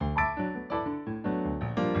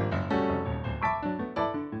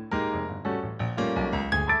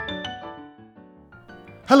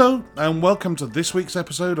Hello, and welcome to this week's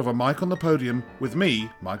episode of A Mic on the Podium with me,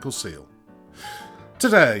 Michael Seal.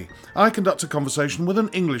 Today, I conduct a conversation with an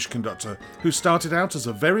English conductor who started out as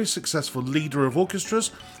a very successful leader of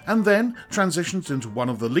orchestras and then transitioned into one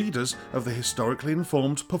of the leaders of the historically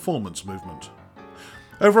informed performance movement.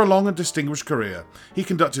 Over a long and distinguished career, he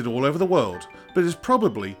conducted all over the world, but is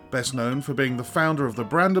probably best known for being the founder of the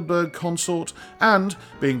Brandenburg Consort and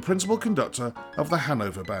being principal conductor of the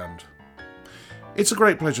Hanover Band. It's a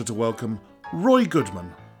great pleasure to welcome Roy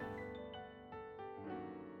Goodman.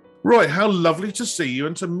 Roy, how lovely to see you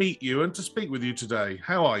and to meet you and to speak with you today.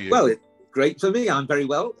 How are you? Well, it's great for me. I'm very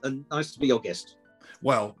well and nice to be your guest.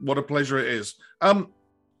 Well, what a pleasure it is.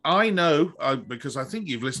 I know, because I think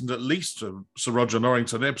you've listened at least to Sir Roger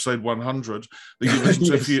Norrington, episode 100, that you've listened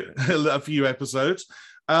to a few episodes,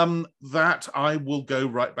 that I will go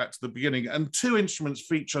right back to the beginning. And two instruments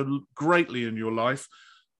feature greatly in your life: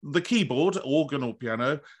 the keyboard, organ or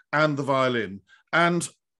piano, and the violin. And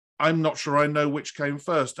I'm not sure I know which came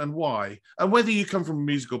first and why, and whether you come from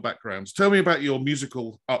musical backgrounds. Tell me about your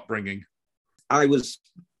musical upbringing. I was,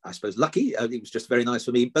 I suppose, lucky. It was just very nice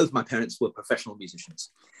for me. Both my parents were professional musicians.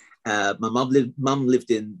 My mum lived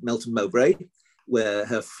in Melton Mowbray, where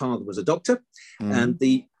her father was a doctor, and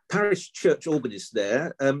the parish church organist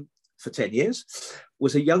there for 10 years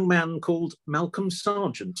was a young man called Malcolm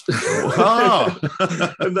Sargent. Wow.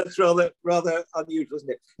 And that's rather unusual, isn't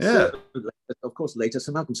it? Yeah. So, of course, later,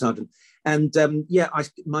 Sir Malcolm Sargent. And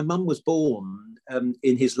my mum was born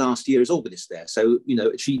in his last year as organist there. So, you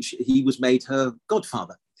know, he was made her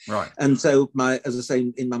godfather. Right. And so as I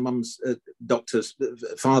say, in my mum's doctor's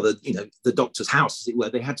father, you know, the doctor's house, as it were,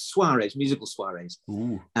 they had soirees, musical soirees.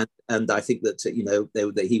 Ooh. And I think that, you know,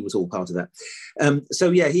 he was all part of that. So,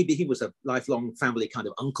 yeah, he was a lifelong family kind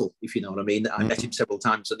of uncle, if you know what I mean. I met him several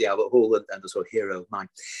times at the Albert Hall and a sort of hero of mine.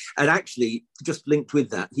 And actually, just linked with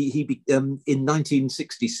that, in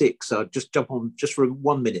 1966, I'll just jump on just for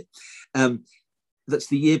 1 minute. That's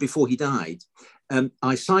the year before he died.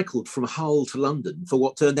 I cycled from Hull to London for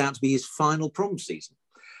what turned out to be his final prom season.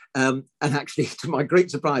 And actually, to my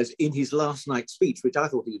great surprise, in his last night's speech, which I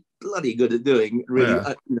thought he was bloody good at doing,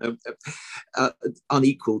 really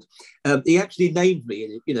unequalled, he actually named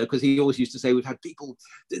me, you know, because he always used to say, we've had people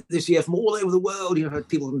this year from all over the world. You know, had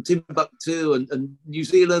people from Timbuktu and New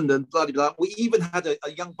Zealand and blah, blah, blah. We even had a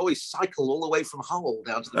young boy cycle all the way from Hull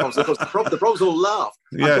down to the proms. Of course, the proms all laughed.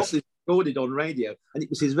 Yes. I got this recorded on radio, and it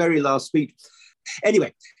was his very last speech.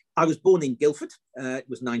 Anyway, I was born in Guildford. It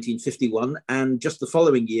was 1951, and just the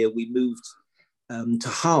following year we moved to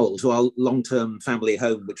Hull, to our long-term family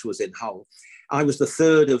home, which was in Hull. I was the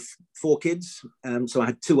third of four kids, so I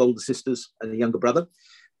had two older sisters and a younger brother,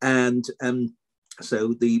 and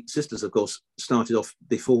so the sisters, of course, started off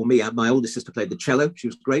before me. My oldest sister played the cello. She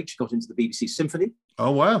was great. She got into the BBC Symphony. Oh,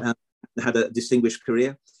 wow. Had a distinguished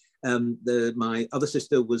career. My other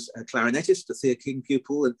sister was a clarinetist, a Thea King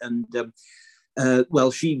pupil,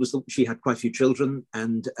 she had quite a few children,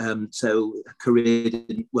 and so her career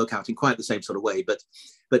didn't work out in quite the same sort of way.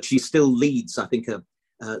 But she still leads, I think, a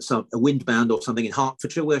wind band or something in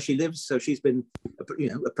Hertfordshire where she lives. So she's been,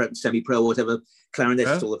 a semi-pro or whatever,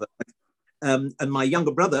 clarinetist all of her. And my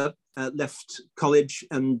younger brother left college,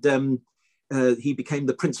 and he became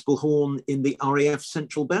the principal horn in the RAF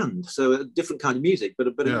Central Band. So a different kind of music, but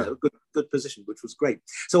a good position, which was great.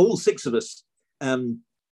 So all six of us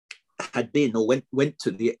had been or went to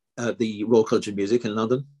the Royal College of Music in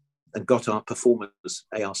London and got our performers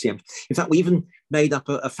ARCM. In fact, we even made up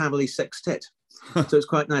a family sextet. So it's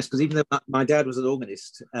quite nice, because even though my dad was an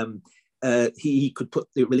organist, he could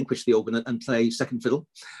relinquish the organ and play second fiddle,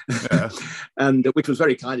 and which was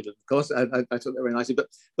very kind of him, of course. I took that very nicely.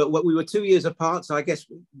 But we were 2 years apart, so I guess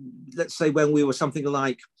let's say when we were something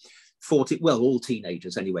like 40, well, all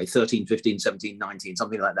teenagers anyway, 13, 15, 17, 19,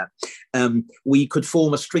 something like that, we could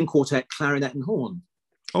form a string quartet, clarinet and horn.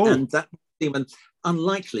 Oh. And that seemed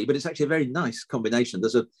unlikely, but it's actually a very nice combination.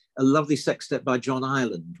 There's a lovely sextet by John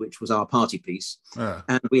Ireland, which was our party piece.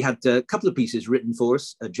 And we had a couple of pieces written for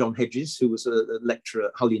us. John Hedges, who was a lecturer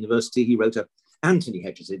at Hull University, he wrote Anthony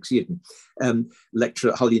Hedges,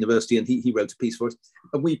 lecturer at Hull University, and he wrote a piece for us.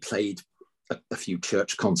 And we played a few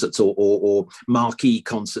church concerts or marquee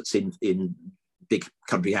concerts in big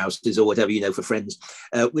country houses or whatever, you know, for friends,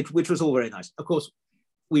 which was all very nice. Of course,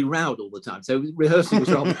 we rowed all the time, so rehearsing was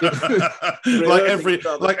rather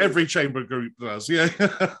like every chamber group does. Yeah.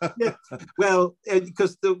 Yeah. Well,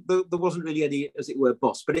 because there wasn't really any, as it were,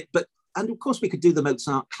 boss, and of course we could do the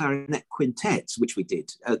Mozart clarinet quintets, which we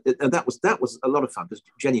did, and that was a lot of fun, because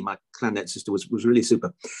Jenny, my clarinet sister, was really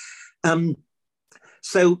super.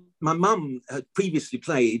 So my mum had previously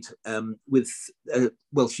played with,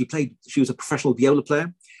 she was a professional viola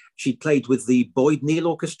player. She played with the Boyd Neal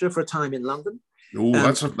Orchestra for a time in London. Oh,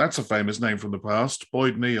 that's a famous name from the past,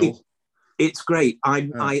 Boyd Neal. It's great. I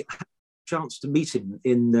had a chance to meet him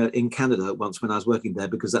in Canada once when I was working there,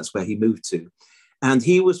 because that's where he moved to. And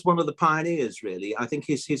he was one of the pioneers, really. I think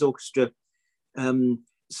his orchestra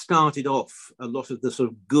started off a lot of the sort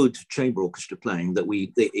of good chamber orchestra playing that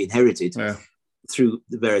they inherited through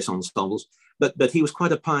the various ensembles. But he was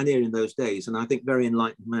quite a pioneer in those days, and I think very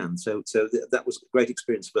enlightened man. So that was a great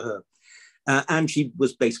experience for her. And she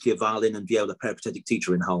was basically a violin and viola peripatetic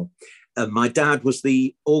teacher in Hull. My dad was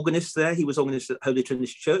the organist there. He was organist at Holy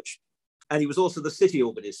Trinity Church. And he was also the city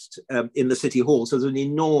organist in the City Hall. So there's an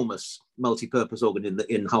enormous multi-purpose organ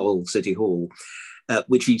in Hull City Hall,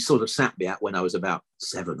 which he sort of sat me at when I was about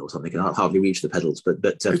 7 or something, and I hardly reached the pedals.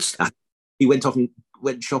 But he went off and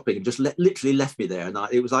went shopping and just literally left me there. And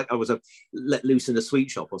it was like I was let loose in a sweet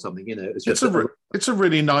shop or something. You know, it was just it's a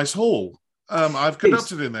really nice hall. I've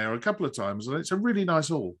conducted in there a couple of times, and it's a really nice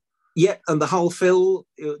hall. Yeah, and the Hull Phil,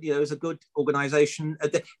 is a good organisation.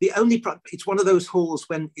 It's one of those halls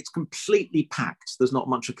when it's completely packed. There's not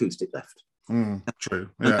much acoustic left. True.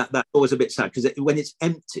 Yeah. That's always a bit sad, because when it's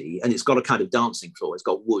empty and it's got a kind of dancing floor, it's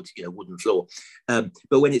got wooden floor.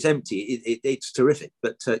 But when it's empty, it's terrific.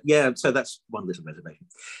 But so that's one little reservation.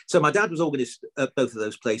 So my dad was organist at both of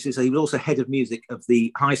those places. He was also head of music of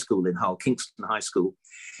the high school in Hull, Kingston High School.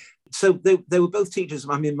 So they were both teachers.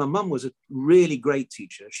 I mean, my mum was a really great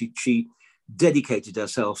teacher. She dedicated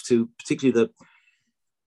herself to particularly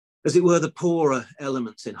the poorer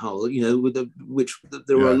elements in Hull, there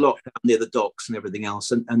were a lot down near the docks and everything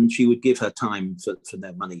else. And she would give her time for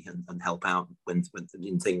their money and help out when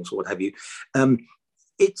in things or what have you.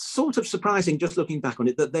 It's sort of surprising, just looking back on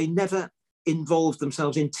it, that they never involved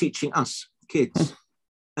themselves in teaching us kids.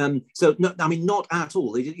 Not at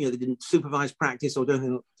all. They didn't supervise practice or do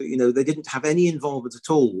anything. They didn't have any involvement at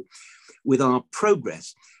all with our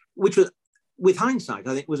progress, which was, with hindsight,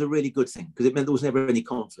 I think was a really good thing, because it meant there was never any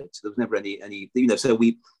conflict. There was never any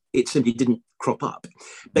it simply didn't crop up.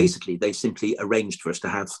 Basically, they simply arranged for us to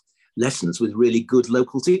have lessons with really good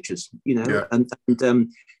local teachers, and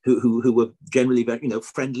who were generally very,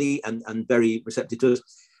 friendly and very receptive to us.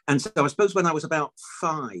 And so I suppose when I was about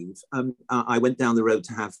 5, I went down the road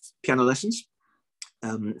to have piano lessons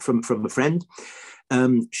from a friend.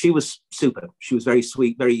 She was super. She was very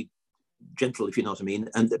sweet, very gentle, if you know what I mean.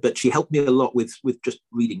 But she helped me a lot with just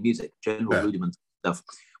reading music, general rudiment stuff,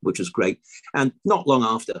 which was great. And not long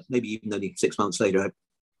after, maybe even only 6 months later,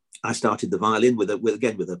 I started the violin with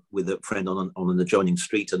a friend on an adjoining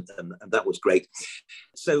street, and that was great.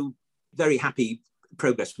 So very happy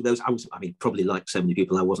progress with those. Probably like so many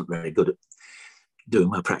people, I wasn't very good at doing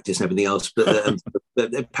my practice and everything else, but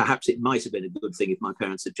perhaps it might have been a good thing if my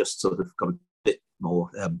parents had just sort of got a bit more,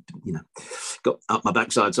 got up my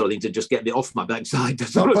backside sort of thing, to just get me off my backside.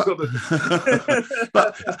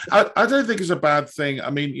 But I don't think it's a bad thing.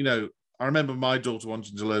 I mean, I remember my daughter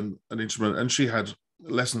wanting to learn an instrument, and she had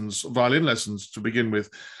violin lessons to begin with.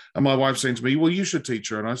 And my wife saying to me, well, you should teach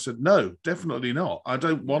her. And I said, no, definitely not. I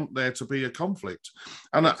don't want there to be a conflict.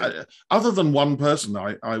 And other than one person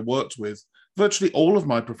I worked with, virtually all of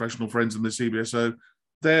my professional friends in the CBSO,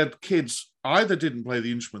 their kids either didn't play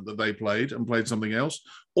the instrument that they played and played something else,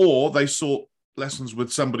 or they sought lessons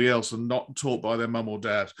with somebody else and not taught by their mum or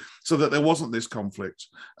dad, so that there wasn't this conflict.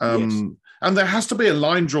 And there has to be a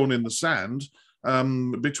line drawn in the sand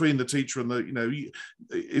between the teacher and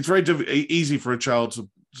it's very easy for a child to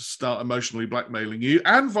start emotionally blackmailing you,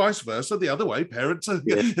 and vice versa, the other way, parents,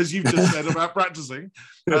 as you've just said about practicing.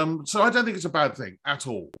 So I don't think it's a bad thing at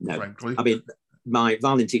all, frankly. I mean, my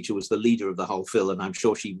violin teacher was the leader of the whole Phil, and I'm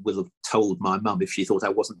sure she would have told my mum if she thought I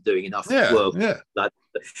wasn't doing enough work. But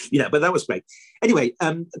that was great. Anyway,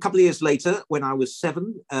 a couple of years later, when I was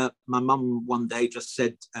 7, my mum one day just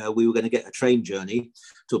said we were going to get a train journey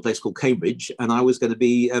to a place called Cambridge, and I was going to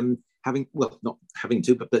be not having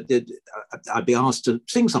to, but I'd be asked to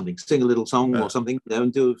sing a little song or something,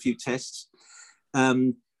 and do a few tests.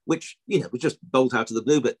 Which, was just bolt out of the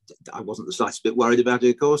blue, but I wasn't the slightest bit worried about it,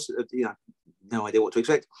 of course. No idea what to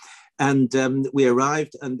expect. And we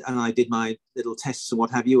arrived, and I did my little tests and what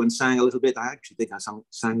have you, and sang a little bit. I actually think I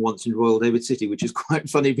sang once in Royal David City, which is quite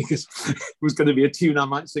funny, because it was going to be a tune I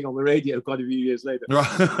might sing on the radio quite a few years later.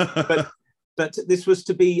 But this was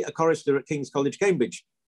to be a chorister at King's College, Cambridge.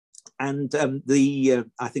 And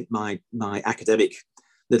I think my academic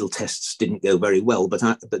little tests didn't go very well, but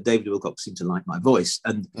David Wilcox seemed to like my voice.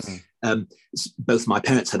 And both my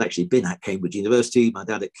parents had actually been at Cambridge University, my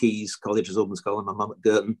dad at Key's College as Organ Scholar, my mum at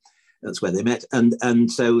Girton. That's where they met,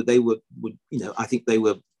 and so they would I think they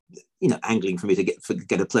were angling for me to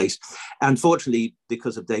get a place. And fortunately,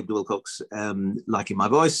 because of David Wilcox liking my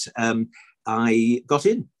voice, I got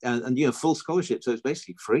in, and full scholarship, so it's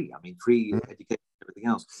basically free. I mean, free education, everything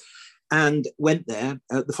else, and went there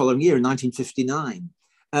the following year in 1959,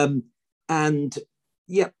 and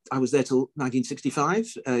yeah, I was there till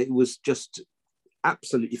 1965. It was just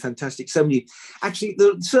absolutely fantastic. So many, actually,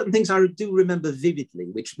 there are certain things I do remember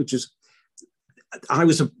vividly, which is, I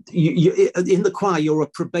was in the choir. You're a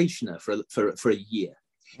probationer for a year.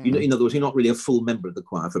 In other words, you're not really a full member of the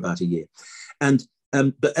choir for about a year, and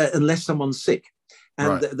but unless someone's sick, and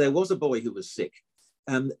right. There was a boy who was sick,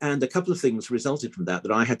 and a couple of things resulted from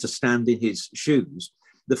that I had to stand in his shoes.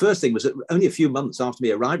 The first thing was that only a few months after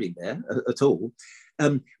me arriving there at all,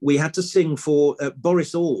 we had to sing for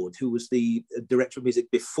Boris Ord, who was the director of music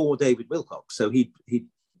before David Wilcox. So he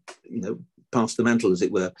passed the mantle, as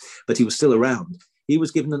it were, but he was still around. He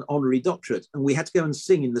was given an honorary doctorate, and we had to go and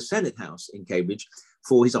sing in the Senate House in Cambridge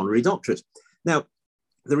for his honorary doctorate. Now,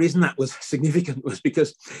 the reason that was significant was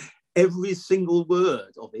because every single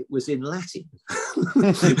word of it was in Latin.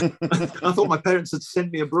 I thought my parents had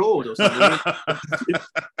sent me abroad or something,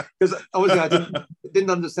 because obviously I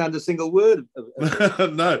didn't understand a single word of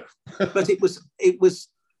it. No, but it was.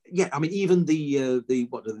 Yeah, I mean, even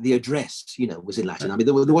the address, was in Latin. I mean,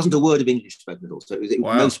 there wasn't a word of English spoken at all. So it was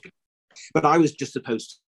wow. Most people. But I was just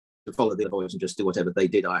supposed to follow the boys and just do whatever they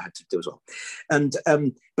did. I had to do as well. And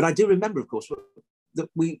but I do remember, of course, that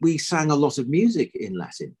we sang a lot of music in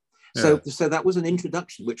Latin. So that was an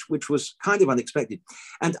introduction, which was kind of unexpected.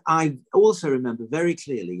 And I also remember very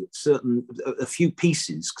clearly a few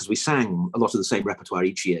pieces, because we sang a lot of the same repertoire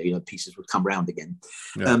each year. Pieces would come round again.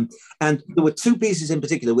 Yeah. And there were two pieces in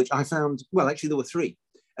particular which I found, well, actually there were three.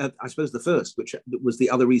 I suppose the first, which was the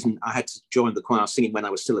other reason I had to join the choir singing when I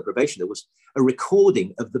was still a probationer, was a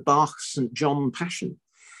recording of the Bach St. John Passion.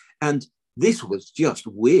 And this was just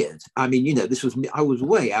weird. I mean, I was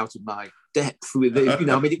way out of my depth with it.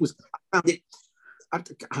 I mean,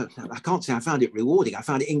 I can't say I found it rewarding. I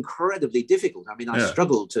found it incredibly difficult. I mean, I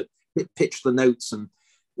struggled to pitch the notes and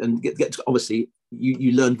get obviously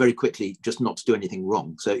you learn very quickly just not to do anything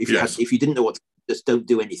wrong. So if you didn't know what to do, just don't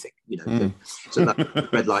do anything, So that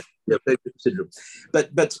red light syndrome.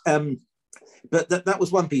 But that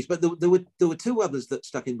was one piece. But there were two others that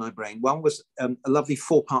stuck in my brain. One was a lovely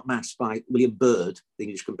 4-part mass by William Byrd, the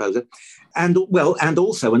English composer, and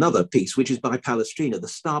also another piece which is by Palestrina, the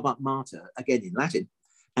Stabat Mater, again in Latin.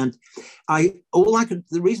 And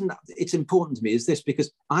the reason that it's important to me is this,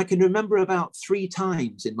 because I can remember about 3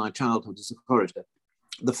 times in my childhood as a chorister.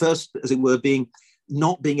 The first, as it were, being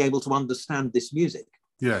not being able to understand this music.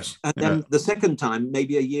 Yes. And then the second time,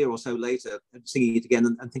 maybe a year or so later, singing it again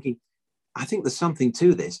and thinking, I think there's something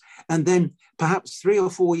to this. And then perhaps 3 or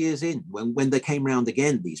 4 years in, when they came round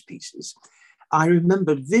again, these pieces, I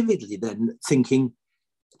remember vividly then thinking,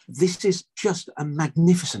 this is just a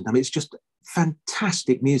magnificent, I mean, it's just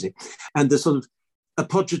fantastic music. And the sort of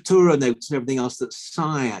appoggiatura notes and everything else that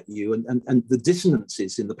sigh at you, and the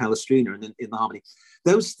dissonances in the Palestrina and in the harmony,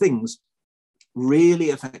 those things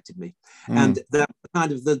really affected me. And that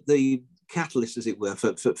kind of the catalyst, as it were,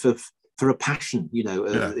 for a passion,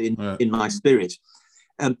 in my spirit,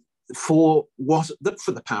 for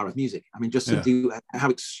the power of music. I mean, just simply how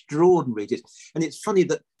extraordinary it is. And it's funny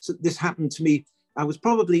that this happened to me. I was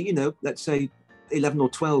probably, let's say 11 or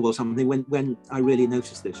 12 or something when I really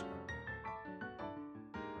noticed this.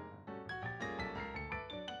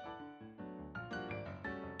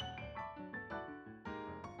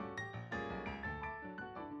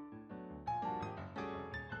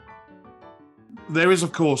 There is,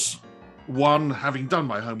 of course, having done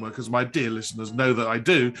my homework, as my dear listeners know that I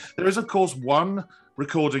do, there is, of course, one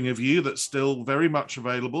recording of you that's still very much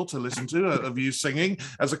available to listen to, of you singing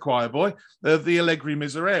as a choir boy, the Allegri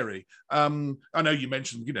Miserere. I know you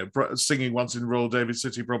mentioned, singing once in Royal David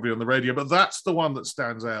City, probably on the radio, but that's the one that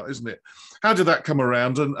stands out, isn't it? How did that come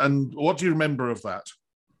around, and what do you remember of that?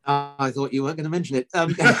 I thought you weren't going to mention it.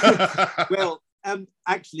 Well,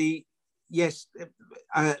 actually, yes,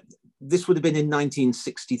 this would have been in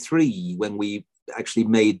 1963 when we actually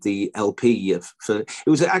made the LP it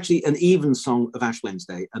was actually an evensong of Ash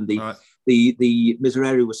Wednesday, and the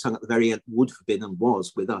Miserere was sung at the very end, would have been and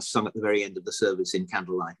was with us, sung at the very end of the service in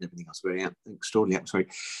candlelight and everything else, very extraordinary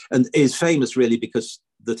atmospheric, and is famous really because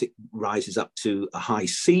that it rises up to a high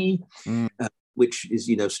C, which is,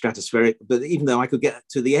 stratospheric. But even though I could get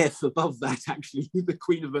to the F above that, actually, the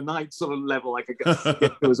Queen of the Night sort of level, I could get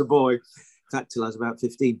to as a boy, in fact, till I was about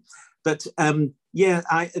 15. But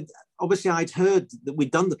obviously I'd heard that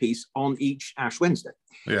we'd done the piece on each Ash Wednesday.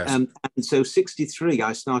 Yes. And so 63,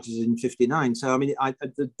 I started in 59. So, I mean, it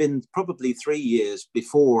had been probably 3 years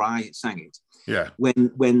before I sang it. Yeah.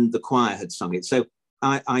 When the choir had sung it. So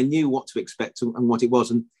I knew what to expect and what it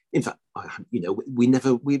was. And in fact, we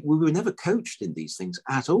were never coached in these things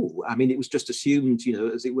at all. I mean, it was just assumed,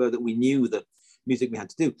 as it were, that we knew the music we had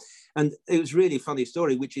to do. And it was really a funny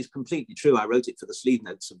story, which is completely true. I wrote it for the sleeve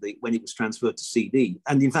notes when it was transferred to CD.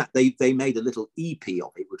 And in fact, they made a little EP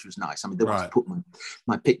of it, which was nice. I mean, they wanted to put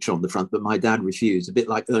my picture on the front, but my dad refused, a bit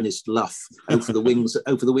like Ernest Luff, over the wings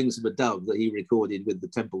of a dove, that he recorded with the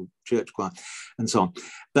Temple Church Choir and so on.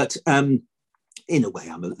 But in a way,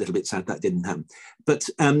 I'm a little bit sad that didn't happen. But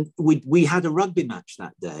we had a rugby match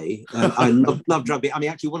that day. I loved rugby. I mean,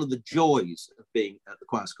 actually, one of the joys of being at the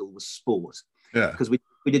choir school was sport. Yeah. Because we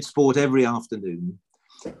did sport every afternoon.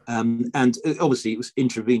 And obviously, it was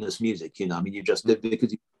intravenous music, I mean, you just did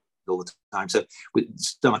because you all the time. So we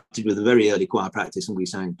started with a very early choir practice, and we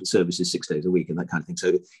sang services 6 days a week and that kind of thing. So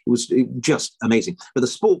it was just amazing. But the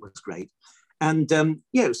sport was great. And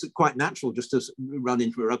it was quite natural just to run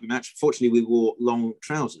into a rugby match. Fortunately, we wore long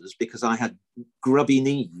trousers because I had grubby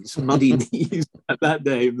knees, muddy knees that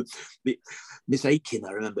day. Miss Aiken,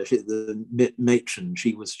 I remember, the matron,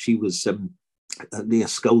 she was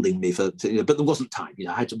scolding me but there wasn't time. We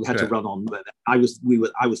had to run on. I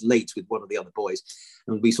was late with one of the other boys,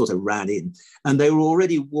 and we sort of ran in, and they were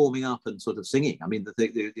already warming up and sort of singing. I mean,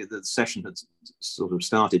 the session had sort of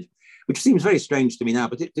started, which seems very strange to me now,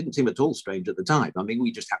 but it didn't seem at all strange at the time. I mean,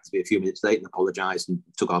 we just had to be a few minutes late and apologised and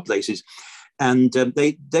took our places. And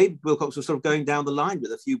Dave Wilcox was sort of going down the line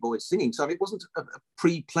with a few boys singing. So it wasn't a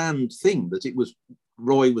pre-planned thing that it was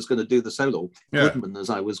Roy was going to do the solo. Yeah. Goodman, as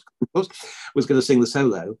I was going to sing the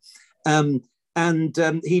solo.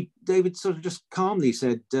 David sort of just calmly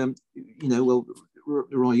said, well,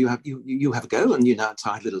 Roy, you have a go, and it's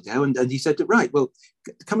a little go, and he said, right, well,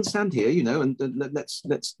 come and stand here, and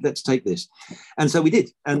let's take this, and so we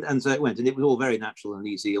did, and so it went, and it was all very natural and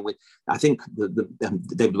easy. And I think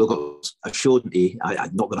David Wilcox assured me,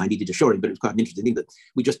 not that I needed assuring, but it was quite an interesting thing that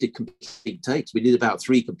we just did complete takes. We did about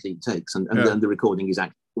 3 complete takes, and then the recording is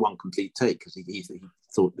actually 1 complete take because he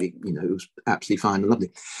thought it was absolutely fine and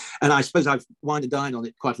lovely. And I suppose I've wined and dined on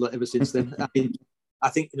it quite a lot ever since then. I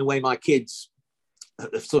think in a way my kids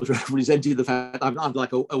sort of resented the fact I'm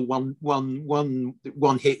like a one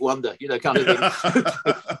hit wonder, kind of thing.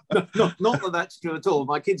 not that that's true at all.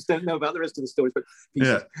 My kids don't know about the rest of the stories, but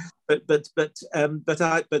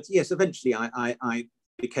yes, eventually I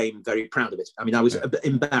became very proud of it. I mean, I was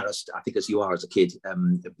embarrassed, I think, as you are as a kid,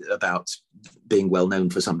 about being well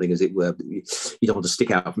known for something, as it were. You don't want to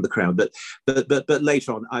stick out from the crowd, but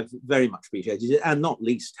later on, I've very much appreciated it, and not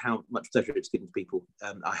least how much pleasure it's given to people.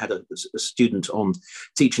 I had a student on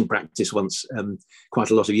teaching practice once,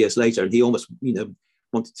 quite a lot of years later, and he almost,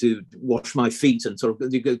 wanted to wash my feet and sort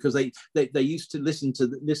of, because they used to listen to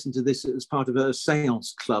this as part of a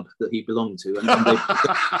seance club that he belonged to, and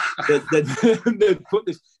they'd put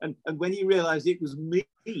this, and when he realized it was me,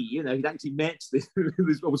 he'd actually met this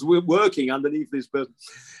was working underneath this person.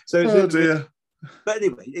 So dear. But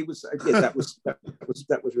anyway, it was that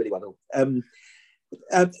was really wonderful.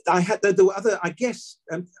 I had the other, I guess,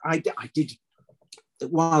 I did,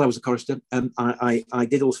 while I was a chorister, I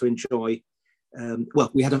did also enjoy.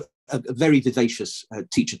 We had a very vivacious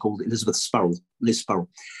teacher called Liz Spurrell,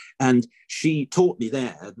 and she taught me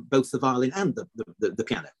there both the violin and the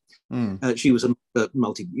piano. She was a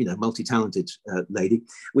multi-talented lady,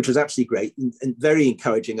 which was absolutely great and very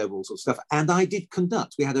encouraging over all sorts of stuff. And I did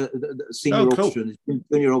conduct. We had a senior orchestra and a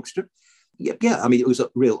junior orchestra. Yeah. I mean, it was a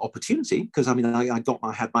real opportunity because I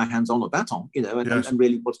had my hands on a baton, and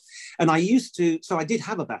really was. And I did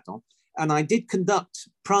have a baton. And I did conduct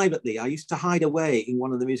privately. I used to hide away in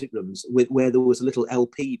one of the music rooms where there was a little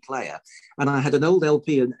LP player. And I had an old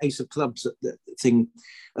LP, an Ace of Clubs thing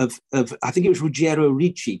of I think it was Ruggiero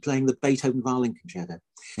Ricci playing the Beethoven Violin Concerto.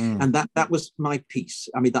 And that was my piece.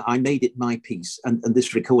 I mean, I made it my piece and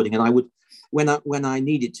this recording. And I would, when I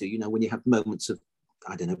needed to, when you have moments of,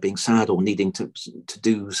 I don't know, being sad or needing to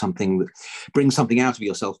do something, bring something out of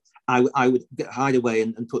yourself, I would hide away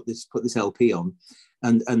and put this LP on.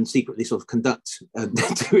 And secretly sort of conduct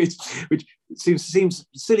to it, which seems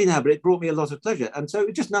silly now, but it brought me a lot of pleasure. And so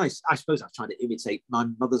it's just nice. I suppose I was trying to imitate my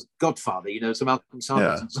mother's godfather, so Malcolm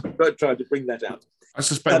Sanders. Yeah. I tried to bring that out. I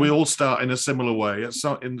suspect we all start in a similar way. It's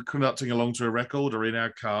not in conducting along to a record or in our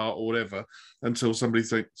car or whatever, until somebody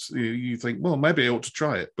thinks, you think, well, maybe I ought to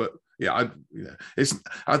try it. But I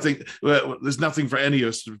think there's nothing for any of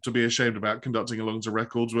us to be ashamed about conducting along to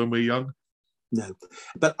records when we're young. no.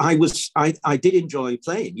 But I did enjoy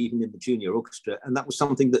playing even in the junior orchestra, and that was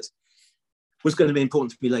something that was going to be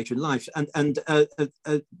important to me later in life. And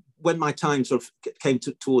when my time sort of came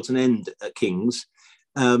towards an end at King's,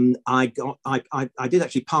 I did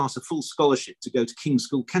actually pass a full scholarship to go to King's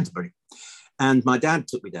School, Canterbury, and my dad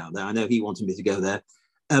took me down there. I know he wanted me to go there,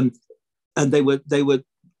 and they were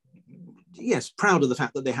yes, proud of the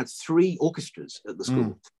fact that they had 3 orchestras at the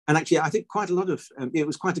school. And actually, I think quite a lot of it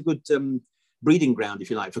was quite a good breeding ground, if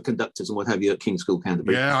you like, for conductors and what have you at King's School,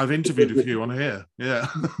 Canterbury. Yeah, I've interviewed a few on here. Yeah,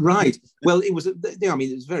 right. Well, it was. I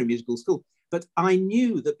mean, it was a very musical school. But I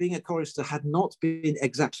knew that being a chorister had not been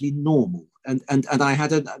exactly normal, and I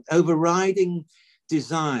had an overriding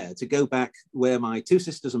desire to go back where my 2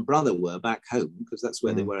 sisters and brother were back home, because that's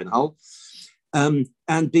where they were in Hull,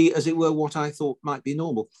 and be, as it were, what I thought might be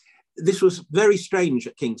normal. This was very strange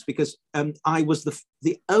at King's because I was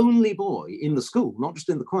the only boy in the school, not just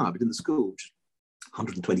in the choir, but in the school,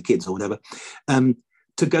 120 kids or whatever,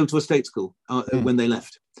 to go to a state school when they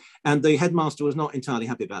left. And the headmaster was not entirely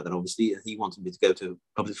happy about that, obviously. He wanted me to go to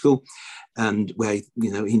public school, and where,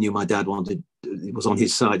 he knew my dad it was on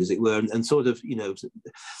his side, as it were, and sort of,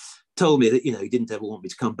 told me that, he didn't ever want me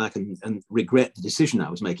to come back and regret the decision I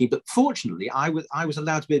was making. But fortunately, I was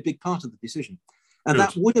allowed to be a big part of the decision. And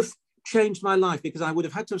that would have changed my life, because I would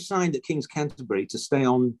have had to have signed at King's Canterbury to stay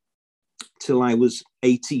on till I was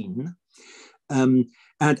 18.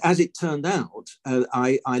 And as it turned out,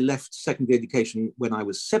 I left secondary education when I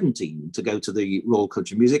was 17 to go to the Royal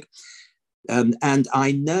College of Music. And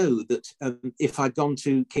I know that if I'd gone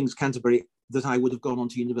to King's Canterbury, that I would have gone on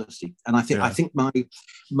to university. And I think my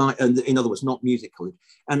in other words, not music college.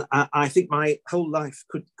 And I think my whole life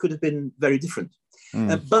could have been very different.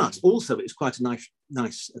 But also it's quite a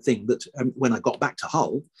nice thing that when I got back to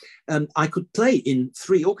Hull, I could play in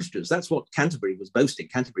 3 orchestras. That's what Canterbury was boasting.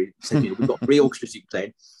 Canterbury said, we've got 3 orchestras you can play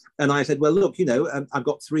in. And I said, well, look, I've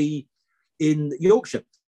got 3 in Yorkshire.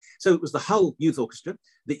 So it was the Hull Youth Orchestra,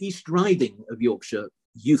 the East Riding of Yorkshire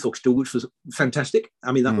Youth Orchestra, which was fantastic.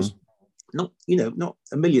 I mean, that was not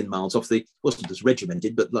a million miles off wasn't as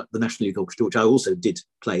regimented, but like the National Youth Orchestra, which I also did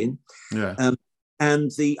play in. Yeah.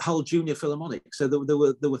 And the Hull Junior Philharmonic. So there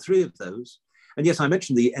were 3 of those. And yes, I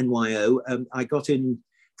mentioned the NYO. I got in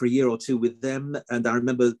for a year or 2 with them, and I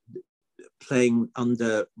remember playing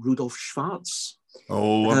under Rudolf Schwarz.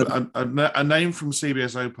 Oh, a name from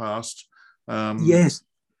CBSO past. Yes.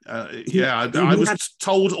 I was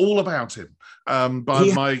told all about him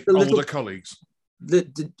by my older colleagues.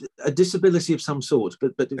 A disability of some sort,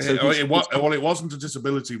 but it wasn't a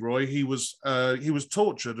disability, Roy. He was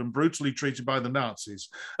tortured and brutally treated by the Nazis.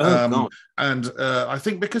 God. And I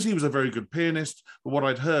think because he was a very good pianist, but what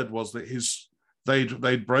I'd heard was that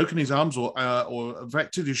they'd broken his arms or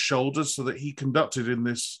affected his shoulders, so that he conducted in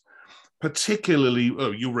this particularly,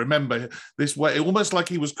 you remember this way, almost like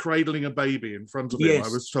he was cradling a baby in front of him. Yes. I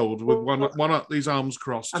was told, with one up, these arms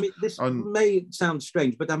crossed. I mean, this may sound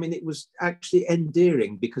strange, but I mean, it was actually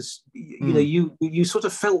endearing, because you sort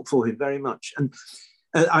of felt for him very much. And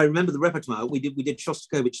I remember the repertoire. We did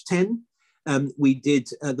Shostakovich 10. We did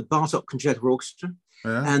the Bartok Concerto for Orchestra.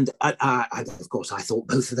 Yeah. And I, of course, I thought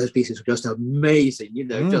both of those pieces were just amazing,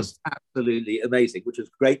 just absolutely amazing, which was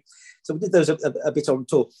great. So we did those a bit on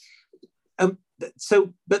tour.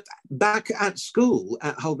 But back at school,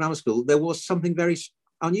 at Hull Grammar School, there was something very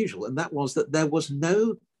unusual, and that was that there was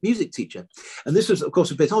no music teacher. And this was, of course,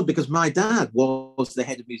 a bit odd, because my dad was the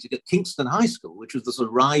head of music at Kingston High School, which was the sort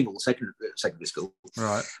of rival secondary school.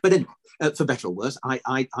 Right. But then, for better or worse,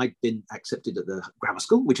 I'd been accepted at the grammar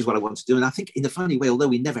school, which is what I wanted to do. And I think in a funny way, although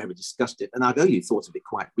we never ever discussed it, and I've only thought of it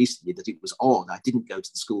quite recently, that it was odd I didn't go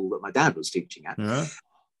to the school that my dad was teaching at. Yeah.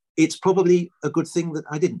 It's probably a good thing that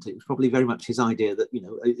I didn't. It was probably very much his idea that,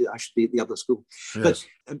 I should be at the other school. Yes.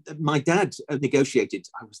 But my dad negotiated,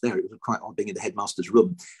 I was there, it was quite odd being in the headmaster's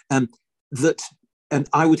room, that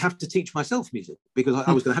I would have to teach myself music, because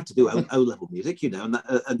I was going to have to do O-level music,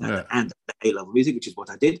 and A-level music, which is what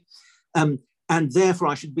I did. And therefore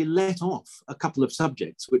I should be let off a couple of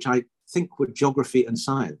subjects, which I think were geography and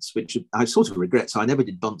science, which I sort of regret. So I never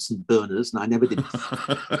did Bunsen burners, and I never did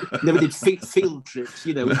field trips,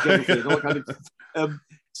 with geography and all kind of.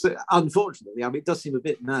 So unfortunately, I mean, it does seem a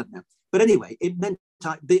bit mad now. But anyway, it meant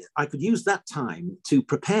I could use that time to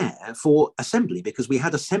prepare for assembly, because we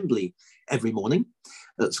had assembly every morning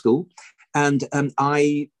at school, and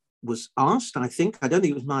I was asked, I don't think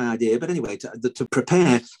it was my idea, but anyway, to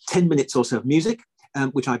prepare 10 minutes or so of music,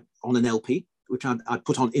 which I on an LP, which I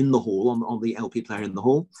put on in the hall, on the LP player in the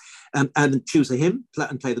hall, and choose a hymn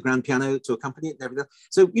and play the grand piano to accompany it and everything.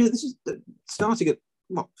 So, this is starting at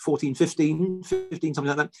 14, 15, something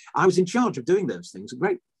like that. I was in charge of doing those things, a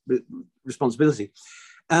great responsibility.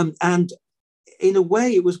 And in a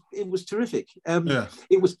way, it was terrific.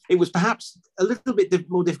 It was perhaps a little bit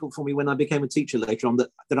more difficult for me when I became a teacher later on,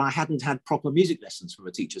 that I hadn't had proper music lessons from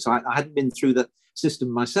a teacher. So I hadn't been through the system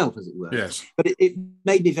myself, as it were. Yes. But it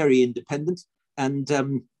made me very independent. And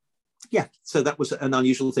so that was an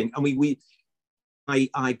unusual thing. And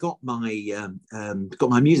I got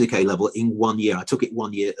my music A level in 1 year. I took it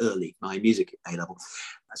 1 year early, my music A level.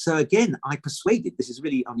 So again, I persuaded, this is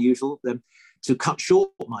really unusual, to cut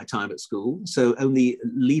short my time at school. So only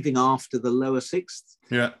leaving after the lower sixth.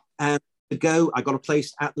 Yeah. And I got a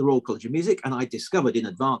place at the Royal College of Music, and I discovered in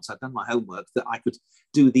advance, I'd done my homework, that I could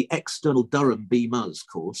do the external Durham B-Mus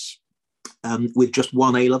course with just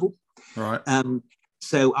one A level. Right.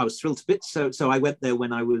 So I was thrilled to bits. So I went there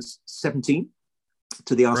when I was 17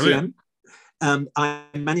 to the RCM. Brilliant. I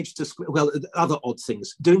managed to, other odd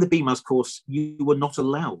things. Doing the B-Mus course, you were not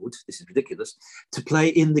allowed, this is ridiculous, to play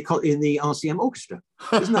in the RCM orchestra.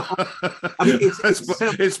 Isn't that? I mean,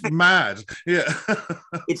 it's mad. Yeah.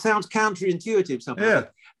 It sounds counterintuitive somehow. Yeah.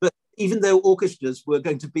 But even though orchestras were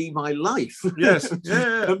going to be my life, yes,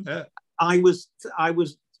 yeah. I was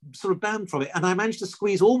sort of banned from it, and I managed to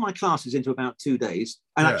squeeze all my classes into about 2 days.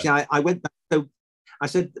 And actually, I went back. So I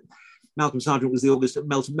said, Malcolm Sargent was the organist at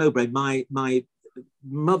Melton Mowbray. My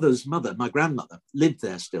mother's mother, my grandmother, lived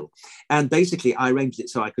there still, and basically I arranged it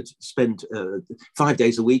so I could spend 5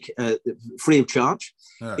 days a week free of charge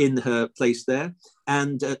in her place there,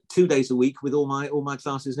 and 2 days a week with all my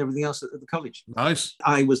classes and everything else at the college. Nice.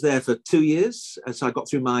 I was there for 2 years, so I got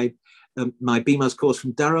through my B-Mus course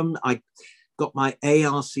from Durham. I got my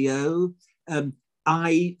ARCO.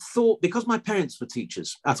 I thought, because my parents were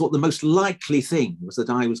teachers, I thought the most likely thing was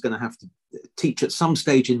that I was going to have to teach at some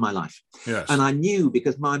stage in my life. Yes. And I knew,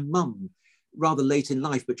 because my mum, rather late in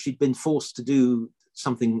life, but she'd been forced to do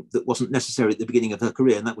something that wasn't necessary at the beginning of her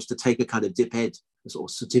career, and that was to take a kind of dip ed, a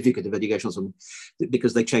sort of certificate of education or something,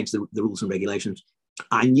 because they changed the rules and regulations.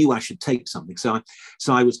 I knew I should take something. So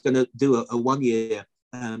I was going to do a 1 year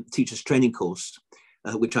teacher's training course,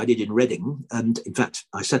 which I did in Reading. And in fact,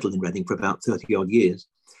 I settled in Reading for about 30 odd years.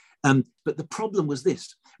 But the problem was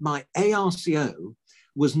this: my ARCO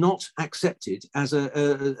was not accepted as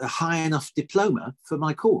a high enough diploma for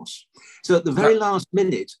my course. So at the very last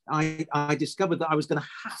minute, I discovered that I was going to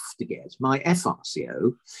have to get my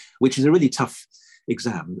FRCO, which is a really tough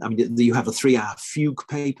exam. I mean, you have a 3-hour fugue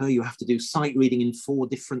paper, you have to do sight reading in 4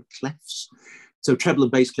 different clefs. So treble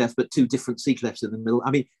and bass clef, but 2 different C clefs in the middle.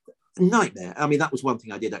 I mean, nightmare. I mean, that was one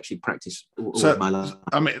thing I did actually practice all of my life.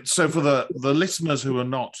 I mean, so for the listeners who are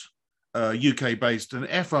not UK based, an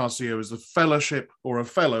FRCO is a fellowship or a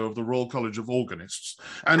fellow of the Royal College of Organists.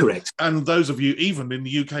 And, correct. And those of you even in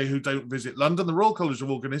the UK who don't visit London, the Royal College of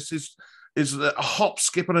Organists is a hop,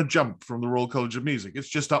 skip and a jump from the Royal College of Music. It's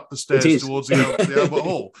just up the stairs towards the Albert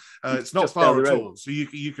Hall. It's not far at all. So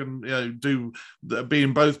you can be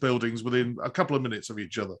in both buildings within a couple of minutes of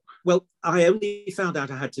each other. Well, I only found out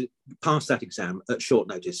I had to pass that exam at short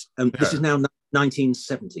notice. This is now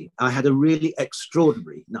 1970. I had a really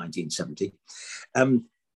extraordinary 1970.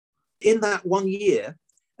 In that 1 year,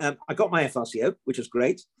 I got my FRCO, which was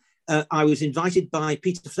great. I was invited by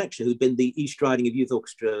Peter Fletcher, who'd been the East Riding of Youth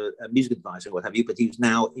Orchestra music advisor, what have you, but he's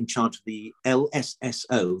now in charge of the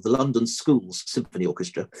LSSO, the London Schools Symphony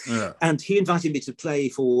Orchestra. Yeah. And he invited me to play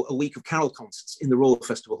for a week of carol concerts in the Royal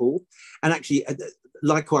Festival Hall. And actually,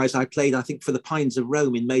 likewise, I played, I think, for the Pines of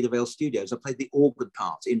Rome in Maida Vale Studios. I played the organ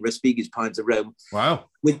part in Respighi's Pines of Rome. Wow.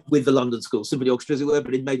 With the London School Symphony Orchestra, as it were,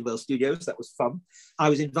 but in Maida Vale Studios. That was fun. I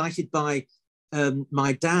was invited by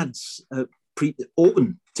my dad's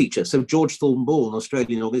organ teacher, so George Thornton Ball, an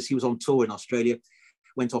Australian organist. He was on tour in Australia,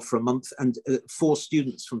 went off for a month, and 4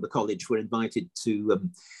 students from the college were invited to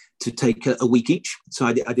take a week each. So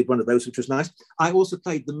I did one of those, which was nice. I also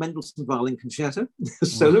played the Mendelssohn Violin Concerto,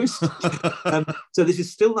 soloist. So this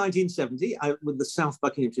is still 1970 with the South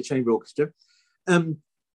Buckinghamshire Chamber Orchestra. And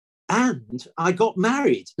I got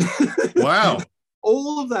married. Wow.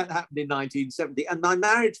 All of that happened in 1970. And my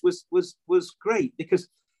marriage was great because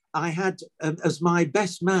I had, as my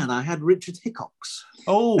best man, I had Richard Hickox.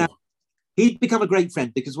 Oh. Now, he'd become a great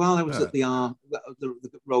friend because while I was at the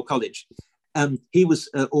Royal College, he was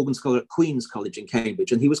organ scholar at Queen's College in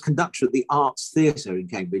Cambridge, and he was conductor at the Arts Theatre in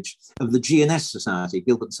Cambridge of the GNS Society,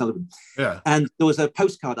 Gilbert and Sullivan. Yeah. And there was a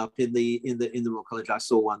postcard up in the Royal College I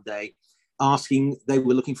saw one day, asking, they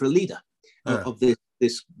were looking for a leader of this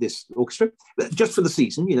orchestra, just for the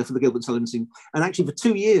season, for the Gilbert and Sullivan scene. And actually, for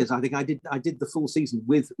 2 years, I think I did the full season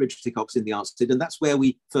with Richard Hickox in the Arts Theatre, and that's where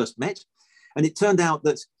we first met. And it turned out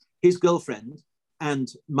that his girlfriend and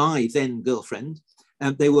my then girlfriend.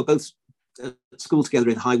 They were both at school together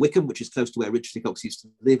in High Wycombe, which is close to where Richard Hickox used to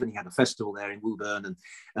live, and he had a festival there in Woburn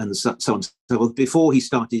and so on and so forth before he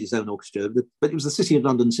started his own orchestra. But it was the City of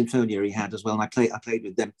London Symphonia he had as well, and I played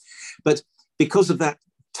with them. But because of that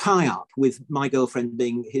tie-up with my girlfriend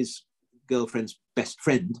being his girlfriend's best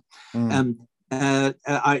friend,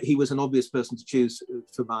 he was an obvious person to choose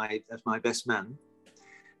as my best man.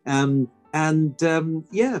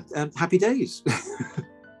 Happy days.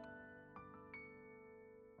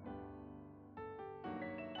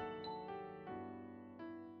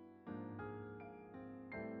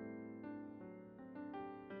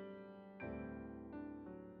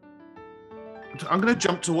 I'm going to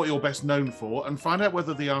jump to what you're best known for and find out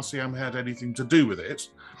whether the RCM had anything to do with it.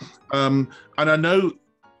 And I know,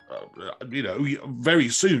 very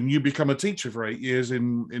soon you become a teacher for 8 years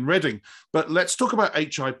in Reading. But let's talk about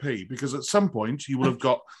HIP, because at some point you will have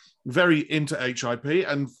got very into HIP.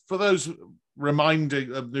 And for those who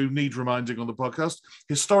need reminding on the podcast,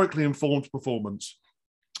 historically informed performance.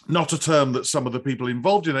 Not a term that some of the people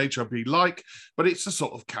involved in HIP like, but it's a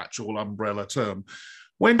sort of catch-all umbrella term.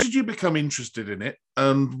 When did you become interested in it,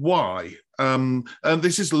 and why? And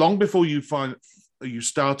this is long before you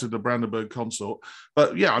started the Brandenburg Consort.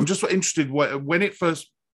 But yeah, I'm just interested when it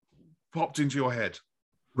first popped into your head.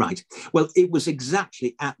 Right. Well, it was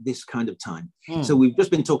exactly at this kind of time. So we've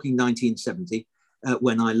just been talking 1970,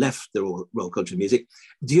 when I left the Royal College of Music.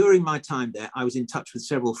 During my time there, I was in touch with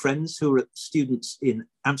several friends who were students in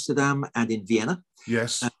Amsterdam and in Vienna.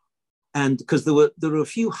 Yes. And because there were a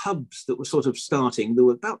few hubs that were sort of starting. There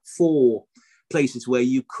were about 4 places where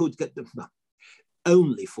you could get them. Well,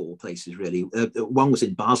 only 4 places really. One was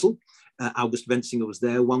in Basel. August Wenzinger was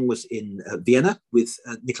there. One was in Vienna with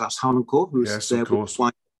Niklaus Harnoncourt, who was there with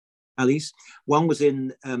wife Alice. One was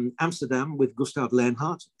in Amsterdam with Gustav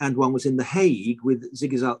Leonhardt, and one was in The Hague with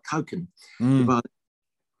Sigismund Kauken.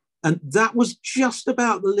 And that was just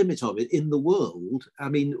about the limit of it in the world. I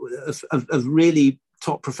mean, of really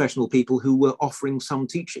top professional people who were offering some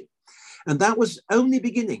teaching. And that was only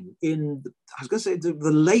beginning in, I was going to say,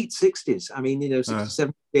 the late 60s. I mean,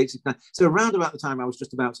 67, 69. So around about the time I was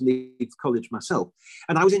just about to leave college myself.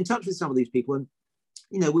 And I was in touch with some of these people. And,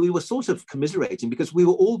 we were sort of commiserating because we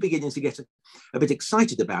were all beginning to get a bit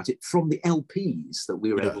excited about it from the LPs that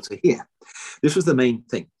we were able to hear. This was the main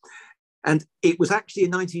thing. And it was actually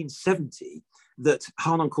in 1970 that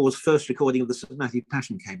Harnoncourt's first recording of the St. Matthew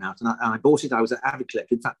Passion came out, and I bought it. I was an avid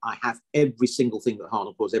collector. In fact, I have every single thing that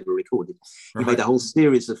Harnoncourt's ever recorded. He made a whole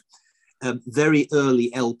series of very early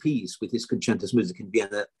LPs with his Concertus Music in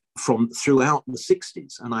Vienna from throughout the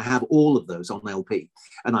 60s, and I have all of those on LP,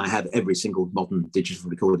 and I have every single modern digital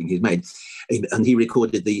recording he's made. And he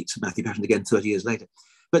recorded the St. Matthew Passion again 30 years later.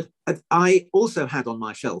 But I also had on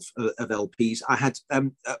my shelf of LPs, I had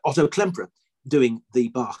Otto Klemperer doing the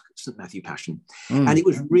Bach St. Matthew Passion. And it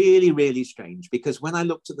was really, really strange because when I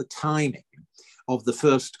looked at the timing of the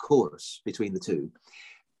first chorus between the two,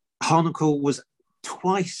 Harnoncourt was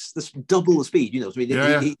double the speed, So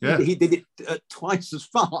he did it twice as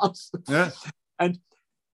fast. Yeah. And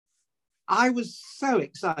I was so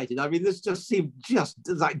excited. I mean, this just seemed just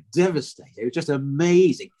like devastating. It was just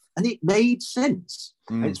amazing. And it made sense.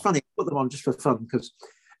 And it's funny, I put them on just for fun because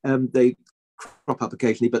they crop up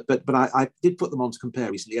occasionally, but I did put them on to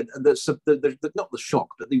compare recently, and the not the shock,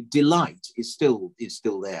 but the delight is still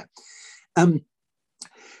there.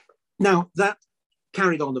 Now that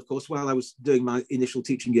carried on, of course, while I was doing my initial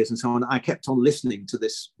teaching years and so on. I kept on listening to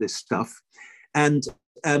this stuff, and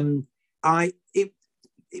it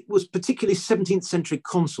was particularly 17th century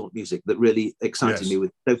consort music that really excited me.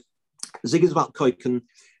 So Sigismund Kauken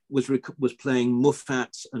was playing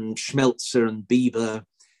Muffat and Schmelzer and Bieber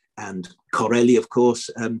and Corelli, of course,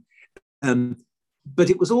 but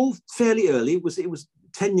it was all fairly early. It was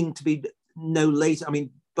tending to be no later. I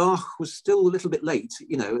mean, Bach was still a little bit late.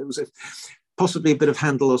 It was possibly a bit of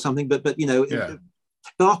Handel or something, but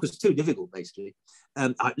Bach was too difficult, basically.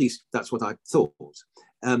 At least that's what I thought.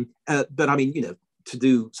 But I mean, to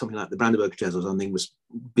do something like the Brandenburg Jazz or something was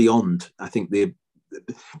beyond. I think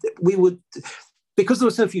we would, because there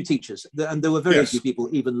were so few teachers and there were very few people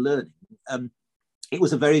even learning. It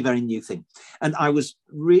was a very, very new thing. And I was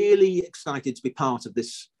really excited to be part of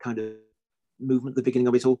this kind of movement at the beginning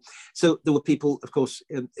of it all. So there were people, of course,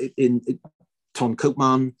 in Ton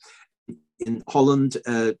Koopman in Holland,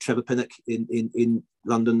 Trevor Pinnock in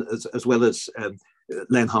London, as well as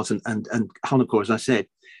Leonhardt and Harnoncourt, as I said.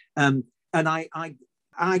 And I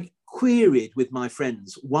queried with my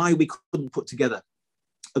friends why we couldn't put together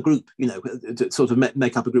a group, to sort of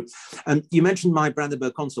make up a group. And you mentioned my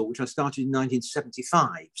Brandenburg Consort, which I started in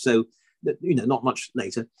 1975. So not much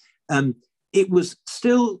later, it was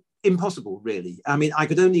still impossible, really. I mean, I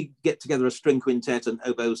could only get together a string quintet and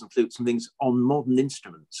oboes and flutes and things on modern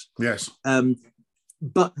instruments. Yes.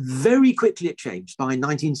 But very quickly it changed. By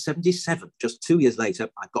 1977, just 2 years later,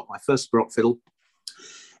 I got my first baroque fiddle.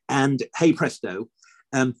 And hey presto,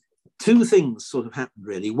 two things sort of happened,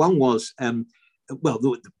 really. One was,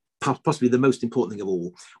 possibly the most important thing of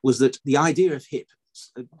all, was that the idea of hip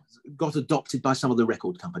got adopted by some of the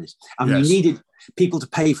record companies. I mean, Yes. you needed people to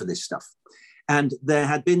pay for this stuff. And there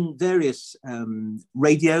had been various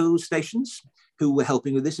radio stations who were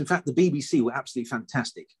helping with this. In fact, the BBC were absolutely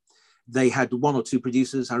fantastic. They had one or two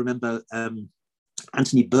producers. I remember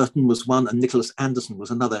Anthony Burton was one and Nicholas Anderson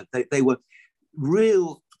was another. They were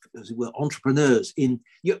real, as it were, entrepreneurs you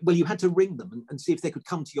had to ring them and see if they could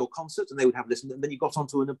come to your concert, and they would have listened, and then you got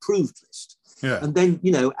onto an approved list. Yeah. And then,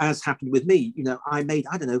 as happened with me, I made,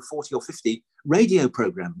 40 or 50 radio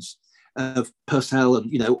programs of Purcell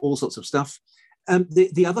and, all sorts of stuff.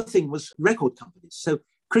 The other thing was record companies. So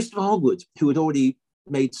Christopher Hogwood, who had already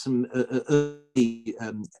made some early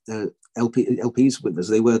LPs, as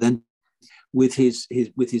they were then, with his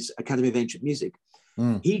Academy of Ancient Music,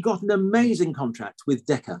 he got an amazing contract with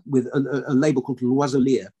Decca, with a label called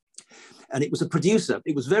L'Oisellier. And it was a producer.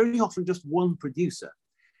 It was very often just one producer.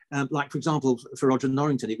 Like, for example, for Roger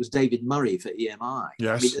Norrington, it was David Murray for EMI.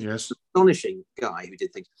 Yes, yes. Astonishing guy who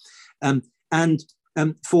did things.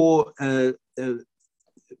 For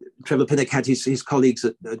Trevor Pinnock had his colleagues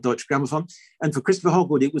at Deutsche Grammophon. And for Christopher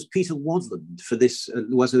Hogwood, it was Peter Wadland for this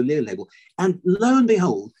L'Oisellier label. And lo and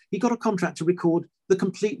behold, he got a contract to record the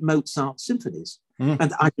complete Mozart symphonies.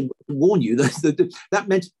 And I can warn you that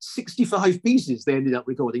meant 65 pieces they ended up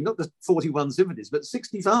recording, not just 41 symphonies, but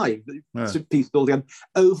 65 pieces altogether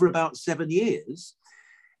over about 7 years.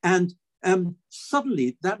 And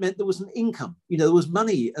suddenly that meant there was an income, there was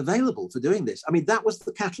money available for doing this. I mean, that was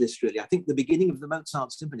the catalyst, really. I think the beginning of the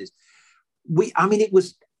Mozart symphonies. It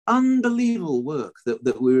was unbelievable work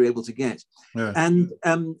that we were able to get. Yeah. And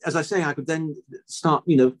as I say, I could then start,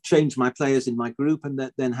 change my players in my group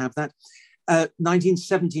and then have that.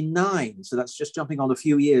 1979, so that's just jumping on a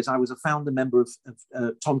few years, I was a founder member of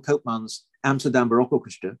Tom Koopman's Amsterdam Baroque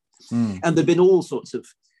Orchestra. And there'd been all sorts of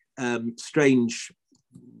strange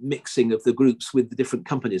mixing of the groups with the different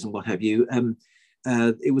companies and what have you.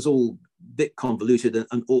 It was all a bit convoluted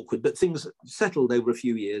and awkward, but things settled over a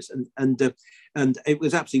few years, and it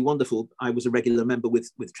was absolutely wonderful. I was a regular member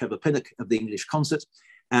with Trevor Pinnock of the English Concert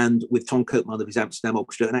and with Tom Koopman of his Amsterdam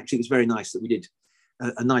Orchestra, and actually it was very nice that we did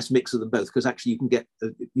a nice mix of them both, because actually you can get,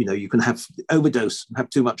 you can have overdose, have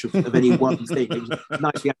too much of any one thing. It was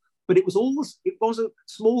nice, yeah. But it was a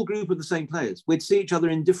small group of the same players. We'd see each other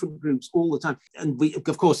in different groups all the time. And we,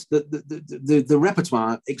 of course, the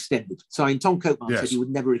repertoire extended. So Tom Koopman said he would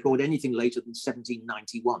never record anything later than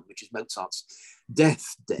 1791, which is Mozart's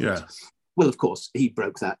death date. Yeah. Well, of course, he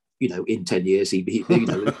broke that, in 10 years. He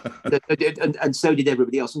and so did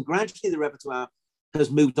everybody else. And gradually the repertoire has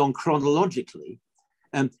moved on chronologically,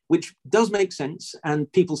 which does make sense. And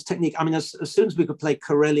people's technique, as soon as we could play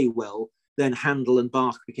Corelli well, then Handel and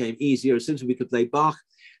Bach became easier. As soon as we could play Bach,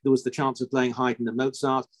 there was the chance of playing Haydn and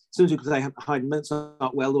Mozart. As soon as we could play Haydn and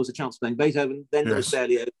Mozart well, there was a chance of playing Beethoven. Then there was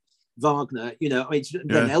Berlioz, Wagner,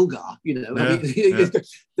 then Elgar,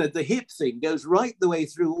 the hip thing goes right the way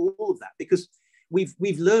through all of that, because we've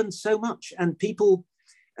learned so much, and people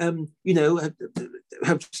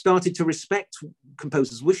have started to respect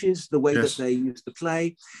composers' wishes, the way that they used to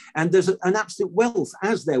play. And there's an absolute wealth,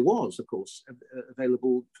 as there was, of course,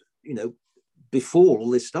 available, before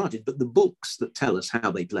all this started, but the books that tell us how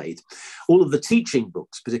they played, all of the teaching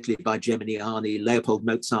books, particularly by Geminiani, Leopold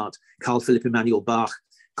Mozart, Carl Philipp Emanuel Bach,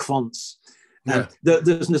 Quantz.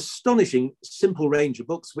 There's an astonishing, simple range of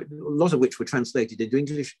books, a lot of which were translated into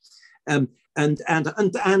English, and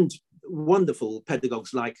wonderful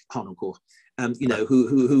pedagogues like Harnoncourt,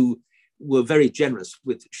 who were very generous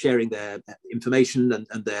with sharing their information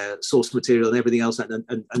and their source material and everything else,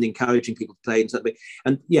 and encouraging people to play in something.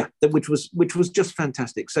 And which was just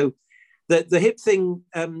fantastic. So the hip thing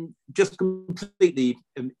just completely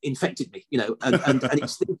infected me, and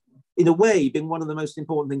it's in a way been one of the most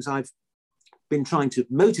important things I've been trying to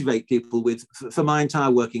motivate people with for my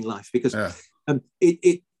entire working life, because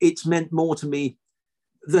it's meant more to me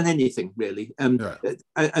than anything, really.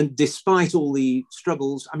 And despite all the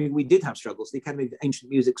struggles, we did have struggles. The Academy of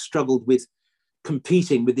Ancient Music struggled with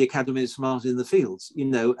competing with the academies from Art in the Fields,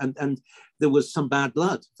 and there was some bad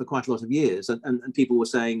blood for quite a lot of years. And people were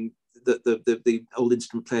saying that the old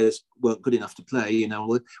instrument players weren't good enough to play,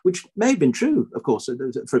 which may have been true, of course,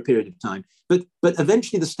 for a period of time. But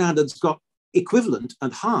eventually the standards got equivalent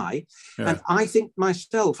and high. Yeah. And I think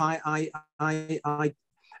myself, I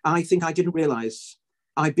think I didn't realise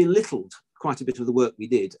I belittled quite a bit of the work we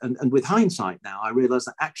did. And with hindsight now, I realise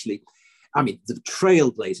that actually, I mean, the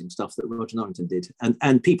trailblazing stuff that Roger Norrington did,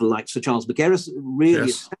 and people like Sir Charles McGarris, really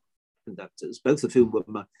Yes. conductors, both of whom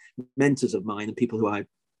were mentors of mine and people who I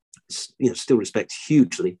still respect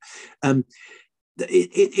hugely.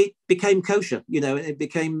 It became kosher, it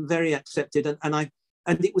became very accepted. And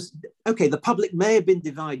it was, okay, the public may have been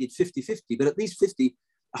divided 50-50, but at least 50,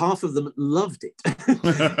 half of them loved it.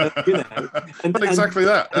 But exactly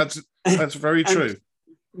that. That's very true.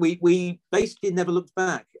 We basically never looked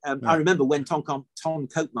back. I remember when Tom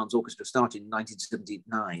Koopman's orchestra started in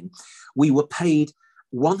 1979, we were paid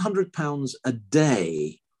 £100 a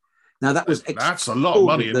day. Now that's a lot of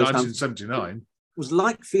money in 1979. It was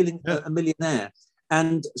like feeling a millionaire.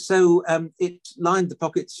 And so it lined the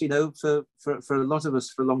pockets, for a lot of us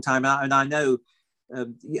for a long time out. And I know,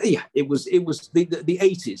 it was the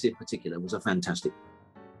 80s in particular was a fantastic,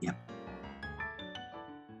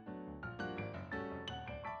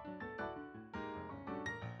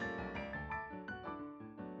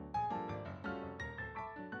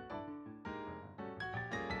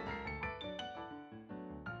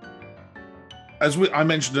 As I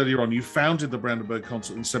mentioned earlier on, you founded the Brandenburg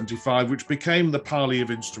Concert in 75, which became the Parley of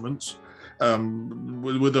Instruments,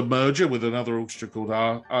 with a merger with another orchestra called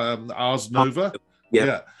Ars Nova.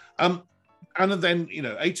 Yeah. And then,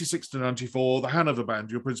 86 to 94, the Hanover Band,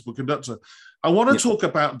 your principal conductor. I want to talk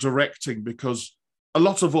about directing, because a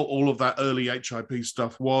lot of all of that early HIP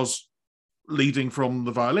stuff was leading from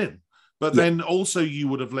the violin. But then also you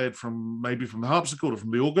would have led maybe from the harpsichord or from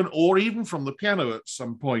the organ, or even from the piano at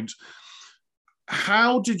some point.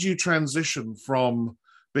 How did you transition from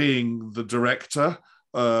being the director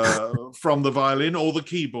from the violin or the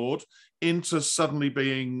keyboard into suddenly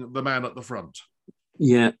being the man at the front?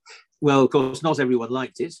 Yeah, well, of course, not everyone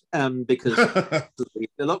liked it because a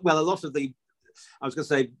lot of the, I was going to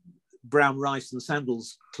say, brown rice and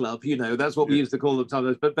sandals club, that's what we used to call them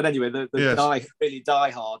sometimes. But anyway, the really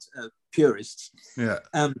diehard purists. Yeah.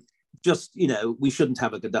 We shouldn't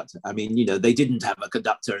have a conductor. I mean, they didn't have a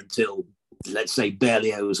conductor until, let's say,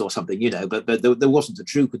 Berlioz or something, but there wasn't a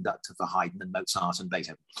true conductor for Haydn and Mozart and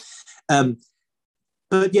Beethoven.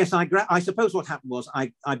 But yes, I suppose what happened was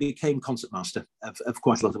I became concertmaster of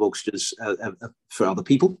quite a lot of orchestras for other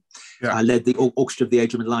people. Yeah. I led the Orchestra of the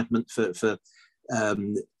Age of Enlightenment for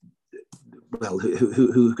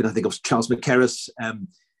who can I think of? Charles McGarris,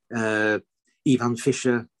 Ivan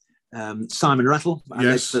Fischer, Simon Rattle.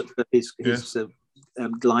 Yes. I led his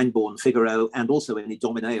Glyndebourne, Figaro, and also in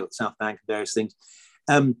Domineo at South Bank and various things.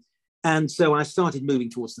 And so I started moving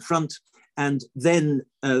towards the front. And then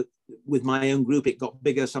with my own group, it got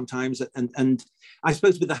bigger sometimes. And I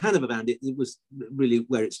suppose with the Hanover Band, it was really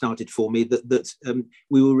where it started for me, that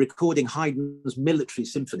we were recording Haydn's Military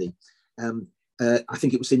Symphony. I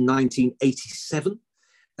think it was in 1987.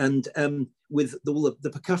 And with all the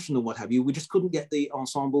percussion and what have you, we just couldn't get the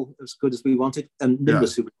ensemble as good as we wanted. And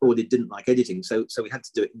Nimbus, who recorded, didn't like editing, so we had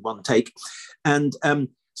to do it in one take. And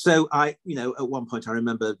so I, at one point I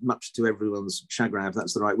remember, much to everyone's chagrin, if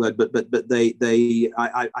that's the right word, but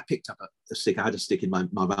I picked up a stick. I had a stick in my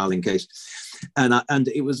violin case, and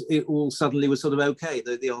it all suddenly was sort of okay.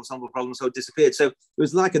 The ensemble problem sort of disappeared. So it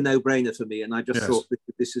was like a no-brainer for me, and I just thought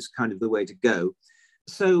this is kind of the way to go.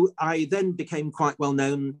 So I then became quite well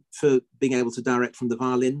known for being able to direct from the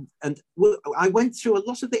violin. And I went through a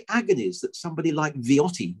lot of the agonies that somebody like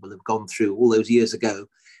Viotti will have gone through all those years ago.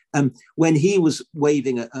 When he was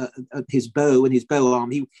waving his bow and his bow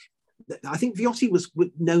arm, I think Viotti was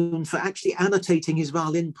known for actually annotating his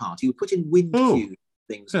violin part. He would put in wind cues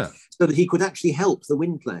things so that he could actually help the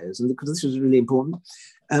wind players, and because this was really important.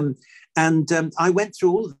 I went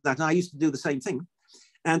through all of that, and I used to do the same thing.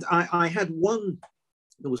 And I had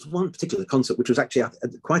there was one particular concert, which was actually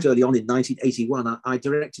quite early on in 1981. I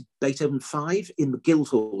directed Beethoven 5 in the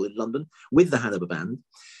Guildhall in London with the Hanover Band.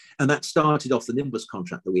 And that started off the Nimbus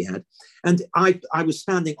contract that we had. And I was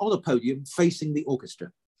standing on a podium facing the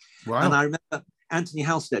orchestra. Wow. And I remember Anthony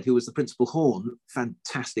Halstead, who was the principal horn,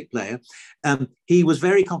 fantastic player. He was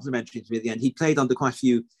very complimentary to me at the end. He played under quite a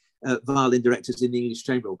few violin directors in the English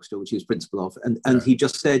Chamber Orchestra, which he was principal of. And he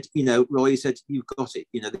just said, Roy, he said, you've got it.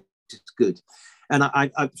 It's good. And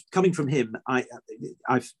I coming from him, I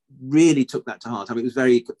really took that to heart. I mean, it was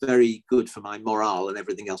very, very good for my morale and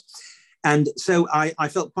everything else. And so I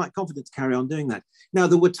felt quite confident to carry on doing that. Now,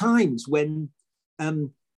 there were times when,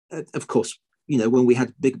 of course, when we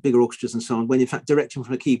had bigger orchestras and so on, when in fact direction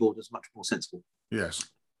from a keyboard was much more sensible. Yes.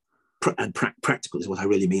 And practical is what I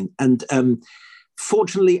really mean. And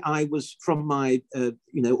Fortunately, I was, from my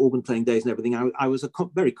organ playing days and everything, I was a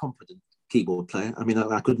very competent keyboard player. I mean,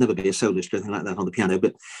 I could never be a soloist or anything like that on the piano,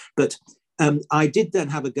 but I did then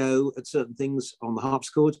have a go at certain things on the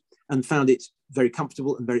harpsichord and found it very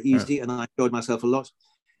comfortable and very easy, and I enjoyed myself a lot.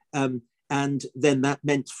 And then that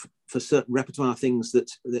meant for certain repertoire things that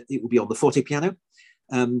it would be on the forte piano,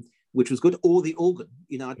 which was good, or the organ.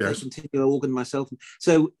 I'd play continuo organ myself.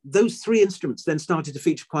 So those three instruments then started to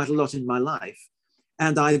feature quite a lot in my life,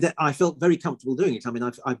 and I felt very comfortable doing it. I mean,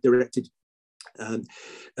 I've directed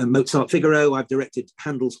Mozart Figaro, I've directed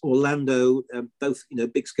Handel's Orlando, both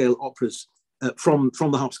big scale operas from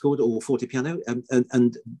the harpsichord or forte piano,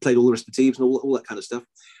 and played all the recitatives and all that kind of stuff,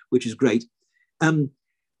 which is great.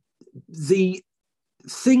 The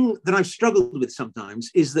thing that I've struggled with sometimes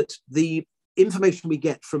is that the information we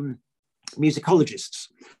get from musicologists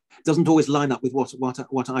doesn't always line up with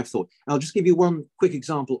what I've thought. I'll just give you one quick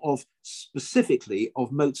example of specifically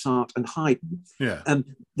of Mozart and Haydn. Yeah.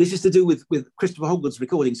 This is to do with Christopher Hogwood's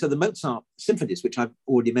recording. So the Mozart symphonies, which I've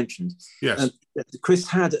already mentioned, yes. Chris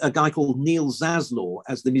had a guy called Neil Zaslaw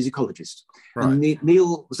as the musicologist. Right. And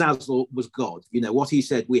Neil Zaslaw was God. What he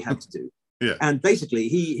said we had to do. Yeah. And basically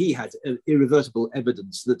he had irrefutable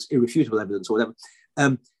evidence, or whatever,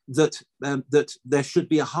 that there should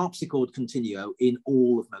be a harpsichord continuo in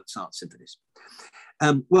all of Mozart's symphonies.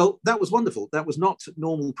 Well, that was wonderful. That was not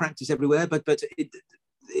normal practice everywhere, but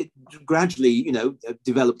it gradually,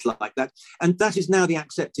 developed like that. And that is now the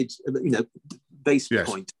accepted, base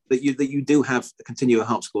point, that you do have a continuo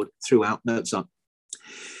harpsichord throughout Mozart.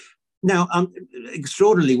 Now,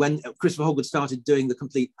 extraordinarily, when Christopher Hogwood started doing the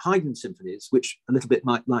complete Haydn symphonies, which a little bit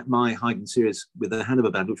like my Haydn series with the Hanover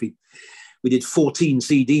Band, which we did 14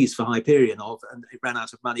 CDs for Hyperion of, and it ran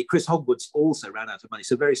out of money. Chris Hogwood's also ran out of money.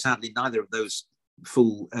 So very sadly, neither of those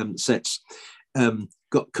full sets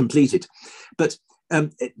got completed. But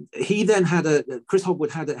he then had Chris Hogwood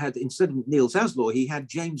had instead of Neil Zaslaw, he had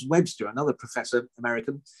James Webster, another professor,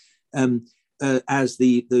 American, as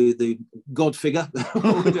the God figure, the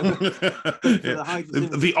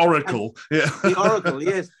oracle, the oracle,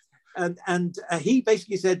 yes. And he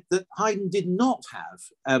basically said that Haydn did not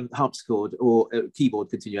have harpsichord or keyboard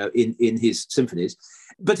continuo in his symphonies,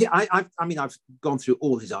 but I've gone through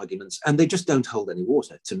all his arguments, and they just don't hold any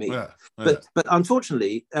water to me. Yeah. But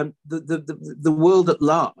unfortunately, the world at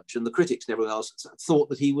large and the critics and everyone else thought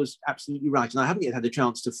that he was absolutely right, and I haven't yet had a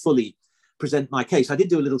chance to fully present my case. I did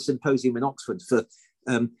do a little symposium in Oxford for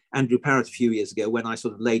Andrew Parrott a few years ago when I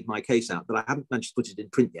sort of laid my case out, but I haven't managed to put it in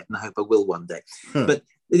print yet, and I hope I will one day. But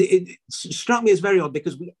it struck me as very odd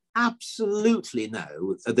because we absolutely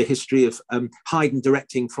know the history of Haydn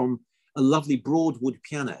directing from a lovely Broadwood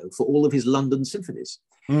piano for all of his London symphonies.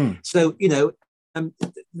 So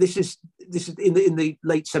this is in the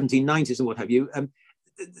late 1790s and what have you.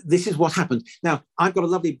 This is what happened. Now, I've got a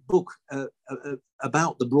lovely book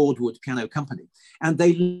about the Broadwood Piano Company, and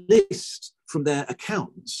they list from their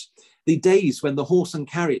accounts the days when the horse and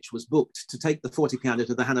carriage was booked to take the fortepiano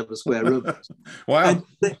to the Hanover Square Room. Wow.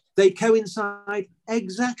 And they coincide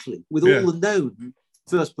exactly with all the known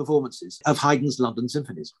first performances of Haydn's London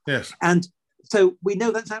symphonies. Yes. And so we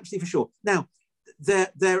know that's absolutely for sure. Now,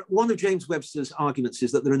 one of James Webster's arguments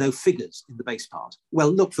is that there are no figures in the bass part.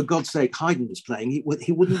 Well, look, for God's sake, Haydn was playing.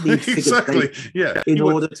 He wouldn't need figures in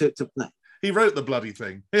order to play. He wrote the bloody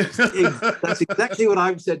thing. That's exactly what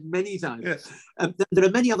I've said many times. Yeah. There are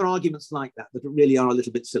many other arguments like that really are a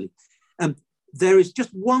little bit silly. There is just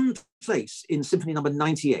one place in Symphony number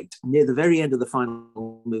 98, near the very end of the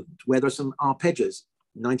final movement, where there are some arpeggios.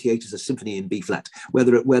 98 is a symphony in B flat, where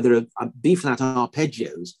there are B flat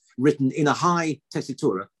arpeggios written in a high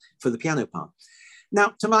tessitura for the piano part.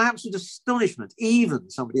 Now, to my absolute astonishment, even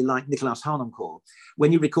somebody like Nicolas Harnoncourt,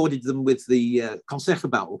 when he recorded them with the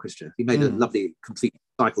Concertgebouw Orchestra, he made a lovely complete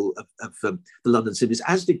cycle of the London symphonies,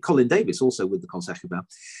 as did Colin Davis also with the Concertgebouw.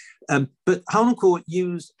 But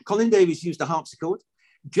Colin Davis used a harpsichord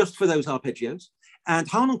just for those arpeggios. And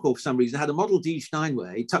Harnoncourt, for some reason, had a Model D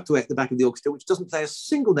Steinway tucked away at the back of the orchestra, which doesn't play a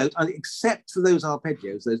single note except for those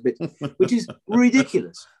arpeggios, those bits, which is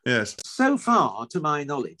ridiculous. Yes. So far, to my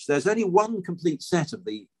knowledge, there's only one complete set of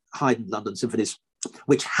the Haydn London symphonies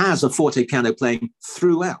which has a forte piano playing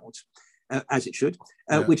throughout, as it should,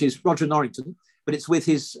 which is Roger Norrington, but it's with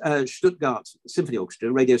his Stuttgart Symphony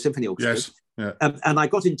Orchestra, Radio Symphony Orchestra. Yes. Yeah. And I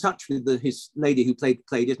got in touch with his lady who played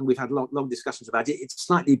it, and we've had long discussions about it. It's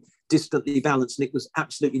slightly distantly balanced, and it was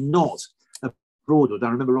absolutely not a Broadwood. I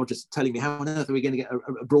remember Roger telling me, how on earth are we going to get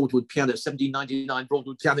a Broadwood piano, 1799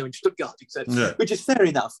 Broadwood piano in Stuttgart, he said, which is fair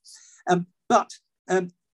enough. But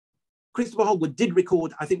Christopher Hogwood did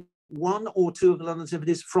record, I think, one or two of the London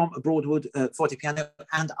symphonies from a Broadwood forte piano,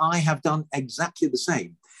 and I have done exactly the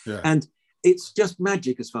same. Yeah. And it's just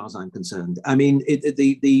magic as far as I'm concerned. I mean,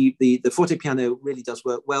 the forte piano really does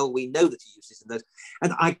work well. We know that he uses it in those,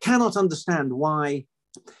 and I cannot understand why.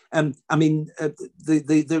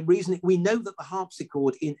 The reason we know that the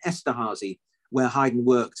harpsichord in Esterhazy, where Haydn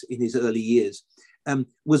worked in his early years,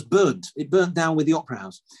 was burnt. It burnt down with the opera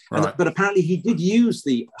house. Right. But apparently he did use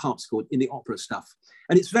the harpsichord in the opera stuff.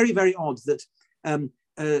 And it's very, very odd that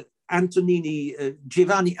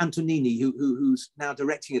Giovanni Antonini, who's now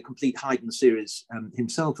directing a complete Haydn series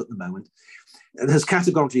himself at the moment, has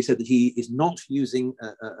categorically said that he is not using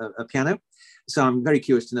a piano. So I'm very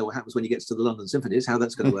curious to know what happens when he gets to the London Symphonies, how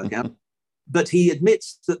that's going to work out. But he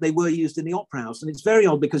admits that they were used in the opera house. And it's very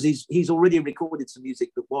odd because he's already recorded some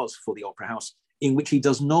music that was for the opera house in which he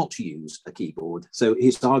does not use a keyboard. So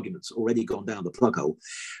his argument's already gone down the plug hole.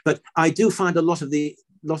 But I do find a lot of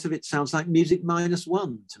it sounds like music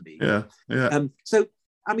 -1 to me. Yeah, yeah. So,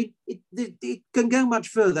 I mean, it can go much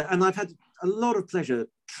further. And I've had a lot of pleasure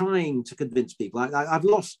trying to convince people. I've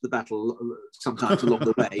lost the battle sometimes along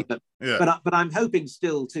the way, but yeah. but I'm hoping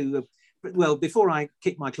still to, well, before I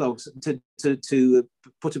kick my clogs, to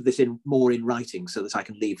put this in more in writing so that I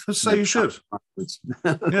can leave. So you should.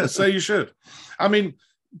 Yeah, so you should. I mean,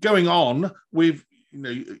 going on,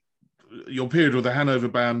 your period with the Hanover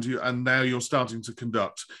Band, and now you're starting to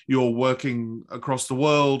conduct. You're working across the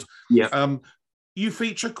world. Yeah. You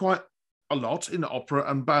feature quite a lot in opera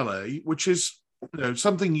and ballet, which is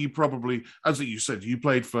something you probably, as you said, you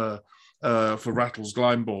played for Rattles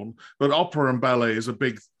Glyndebourne, but opera and ballet is a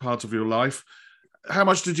big part of your life. How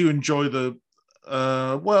much did you enjoy the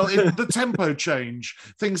tempo change,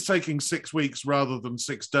 things taking 6 weeks rather than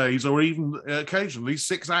 6 days, or even occasionally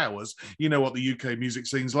 6 hours? You know what the UK music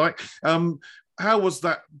scene's like. How was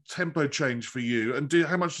that tempo change for you, and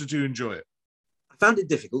how much did you enjoy it? I found it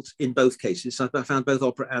difficult in both cases. I found both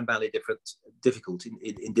opera and ballet difficult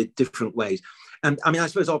in different ways. And I mean, I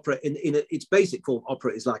suppose opera, in its basic form,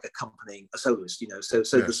 opera is like accompanying a soloist, So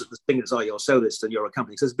yes. the singers are your soloist and you're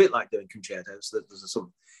accompanying. So it's a bit like doing concertos. So there's a sort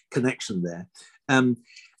of connection there.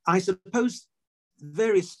 I suppose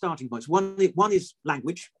various starting points. One is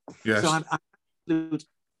language. Yes. So I'm an absolute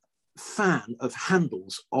fan of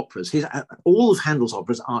Handel's operas. All of Handel's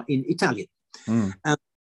operas are in Italian. Mm.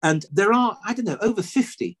 And there are, I don't know, over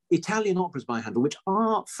 50 Italian operas by Handel, which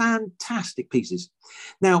are fantastic pieces.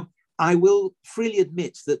 Now, I will freely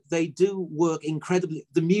admit that they do work incredibly.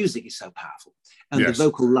 The music is so powerful, and yes. the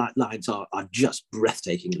vocal lines are just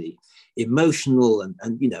breathtakingly emotional and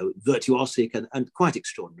virtuosic and quite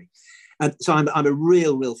extraordinary. And so I'm a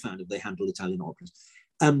real fan of the Handel Italian operas.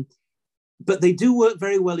 But they do work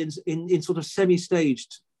very well in sort of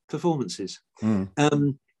semi-staged performances.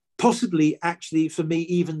 Mm. Possibly, actually, for me,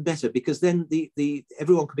 even better, because then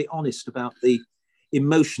everyone can be honest about the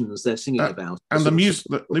emotions they're singing about, and the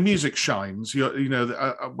music shines.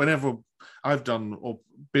 Whenever I've done or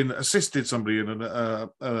been assisted somebody in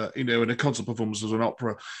in a concert performance as an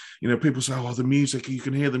opera, people say, "Oh, the music! You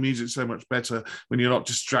can hear the music so much better when you're not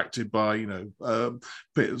distracted by and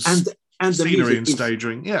scenery and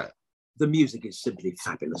staging." Yeah, the music is simply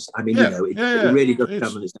fabulous. I mean, it really does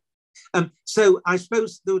come on its own. So I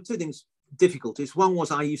suppose there were two things difficulties. One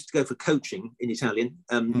was I used to go for coaching in Italian,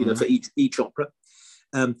 for each opera,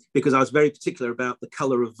 because I was very particular about the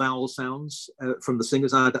colour of vowel sounds from the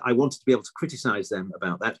singers. I wanted to be able to criticise them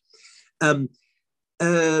about that.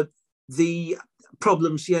 The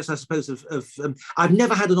problems, yes, I suppose, of I've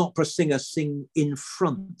never had an opera singer sing in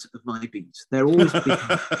front of my beat. They're always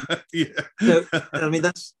behind. Yeah. So, I mean,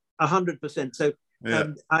 that's 100%. So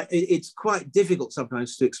it's quite difficult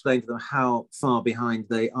sometimes to explain to them how far behind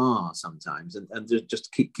they are sometimes, and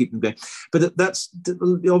just keep them going. But that's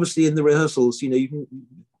obviously in the rehearsals. You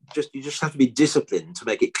just have to be disciplined to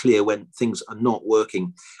make it clear when things are not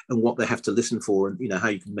working and what they have to listen for, and how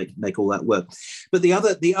you can make all that work. But the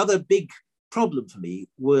other big problem for me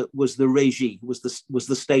was the régie, was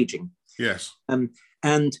the staging. Yes.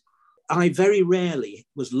 And I very rarely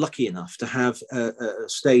was lucky enough to have a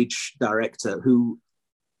stage director who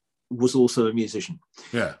was also a musician.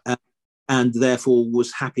 Yeah. And therefore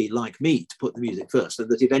was happy, like me, to put the music first. And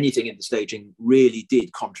that if anything in the staging really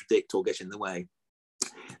did contradict or get in the way,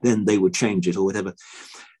 then they would change it or whatever.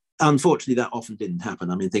 Unfortunately, that often didn't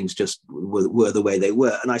happen. I mean, things just were the way they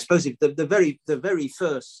were. And I suppose the very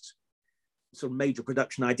first sort of major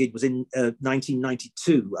production I did was in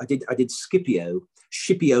 1992. I did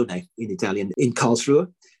Scipione in Italian, in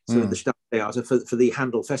Karlsruhe, so in the Stadttheater for the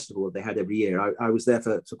Handel Festival that they had every year. I was there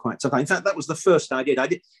for quite some time. In fact, that was the first I did. I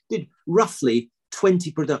did roughly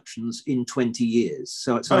 20 productions in 20 years.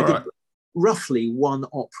 So I did roughly one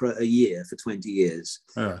opera a year for 20 years.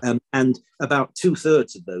 Yeah. And about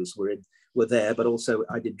 2/3 of those were there, but also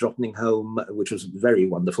I did Drottningholm, which was very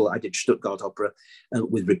wonderful. I did Stuttgart Opera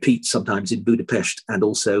with repeats sometimes in Budapest, and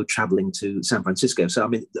also traveling to San Francisco. So I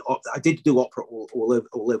mean, I did do opera all over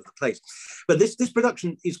the place. But this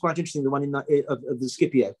production is quite interesting, the one of the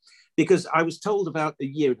Scipio, because I was told about a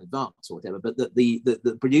year in advance or whatever, but that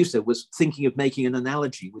the producer was thinking of making an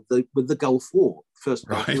analogy with the Gulf War, First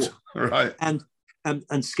Gulf War, right,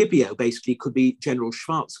 and Scipio basically could be General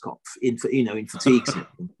Schwarzkopf in fatigues.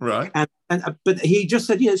 Right. But he just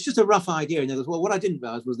said, it's just a rough idea. And he goes, well, what I didn't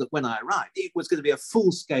realize was that when I arrived, it was going to be a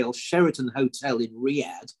full-scale Sheraton hotel in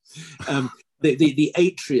Riyadh. The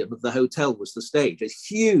atrium of the hotel was the stage, a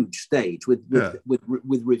huge stage with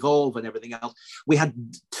revolve and everything else. We had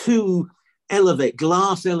 2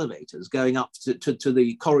 glass elevators going up to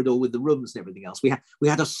the corridor with the rooms and everything else. We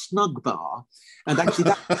had a snug bar, and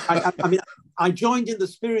actually, I joined in the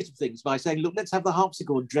spirit of things by saying, look, let's have the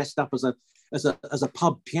harpsichord dressed up as a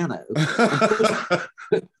pub piano,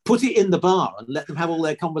 and put it in the bar and let them have all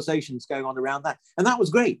their conversations going on around that. And that was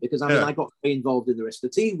great because I got very involved in the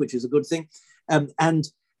recitation, which is a good thing.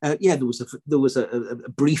 There was a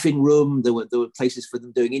briefing room. There were places for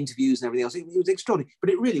them doing interviews and everything else. It was extraordinary, but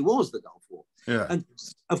it really was the Gulf War. Yeah. And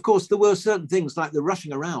of course, there were certain things like the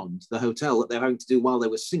rushing around the hotel that they were having to do while they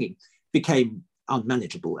were singing became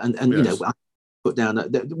unmanageable. And I put down,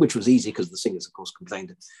 which was easy because the singers, of course,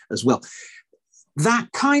 complained as well.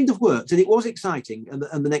 That kind of worked, and it was exciting. And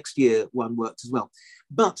the next year one worked as well.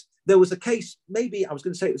 But there was a case, maybe I was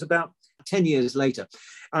going to say it was about 10 years later.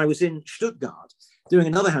 I was in Stuttgart doing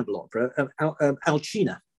another Handel opera,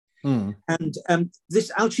 Alcina. And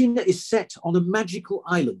this Alcina is set on a magical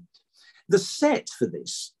island. The set for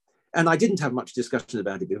this, and I didn't have much discussion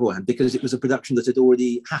about it beforehand because it was a production that had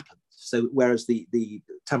already happened. So whereas the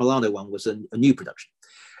Tamerlano one was a new production,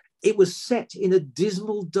 it was set in a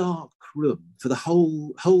dismal, dark room for the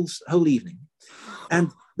whole evening.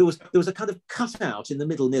 And there was a kind of cutout in the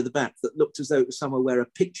middle near the back that looked as though it was somewhere where a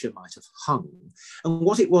picture might have hung. And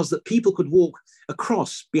what it was that people could walk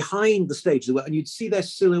across behind the stage, and you'd see their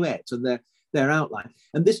silhouette and their outline.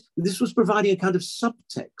 And this was providing a kind of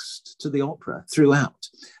subtext to the opera throughout.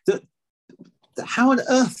 That how on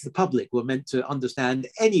earth the public were meant to understand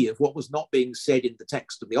any of what was not being said in the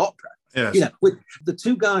text of the opera. Yes. With the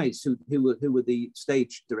 2 guys who were the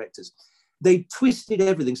stage directors, they twisted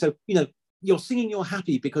everything. So, you're singing you're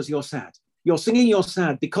happy because you're sad. You're singing you're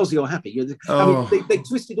sad because you're happy. They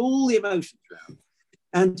twisted all the emotions around.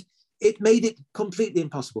 And it made it completely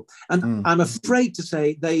impossible. And I'm afraid to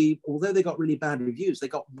say although they got really bad reviews, they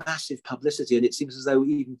got massive publicity. And it seems as though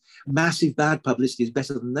even massive bad publicity is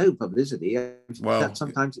better than no publicity. Well, that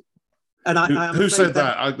sometimes. And who said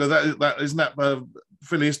that? That isn't that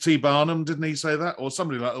Phileas T. Barnum? Didn't he say that, or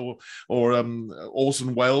somebody like, or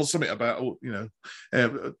Orson Welles? Something about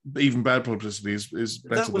even bad publicity is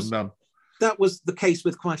better than none. That was the case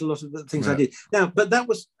with quite a lot of the things I did. Now, but that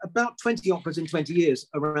was about 20 operas in 20 years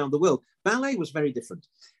around the world. Ballet was very different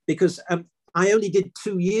because I only did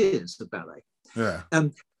 2 years of ballet. Yeah.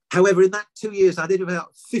 However, in that 2 years, I did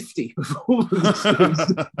about 50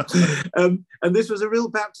 performances. And this was a real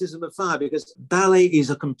baptism of fire because ballet is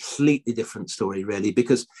a completely different story, really,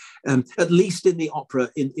 because at least in the opera,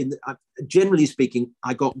 generally speaking,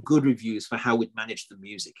 I got good reviews for how we'd managed the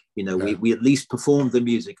music. We at least performed the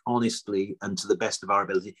music honestly and to the best of our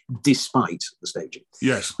ability, despite the staging.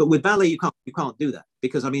 Yes. But with ballet, you can't do that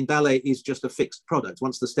because, ballet is just a fixed product.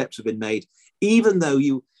 Once the steps have been made, even though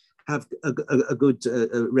you have a good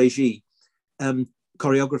regie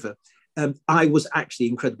choreographer. I was actually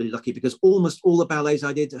incredibly lucky because almost all the ballets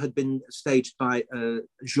I did had been staged by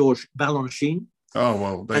Georges Balanchine. Oh,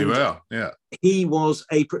 well, there you are. Yeah. He was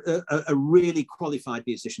a really qualified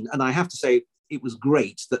musician. And I have to say, it was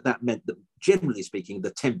great that meant that, generally speaking,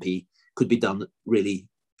 the tempi could be done really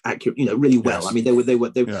accurate, really well. Yes. They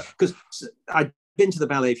were because I'd been to the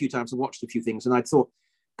ballet a few times and watched a few things, and I thought,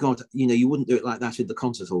 God, you wouldn't do it like that in the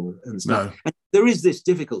concert hall and stuff. No. And there is this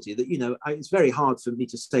difficulty that, it's very hard for me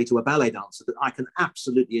to say to a ballet dancer that I can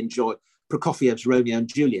absolutely enjoy Prokofiev's Romeo and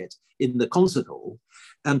Juliet in the concert hall,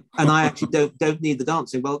 and I actually don't need the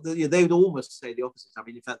dancing. Well, they would almost say the opposite.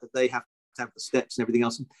 In fact, that they have to have the steps and everything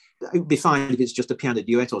else. It would be fine if it's just a piano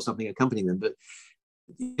duet or something accompanying them, but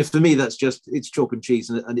for me, it's chalk and cheese,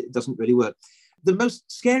 and it doesn't really work. The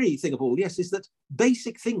most scary thing of all, is that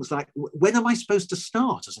basic things like, when am I supposed to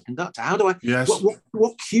start as a conductor? How do I? Yes.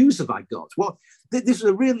 What cues have I got? This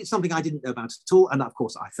was really something I didn't know about at all, and of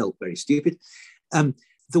course I felt very stupid.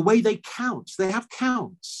 The way they count, they have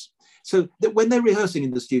counts. So that when they're rehearsing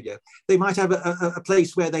in the studio, they might have a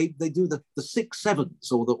place where they do the 6/7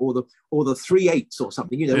 or the 3/8 or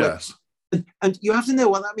something, you know. Yes. And you have to know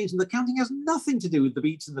what that means. And the counting has nothing to do with the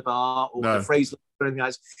beats in the bar or the phrase or anything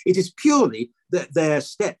else. It is purely their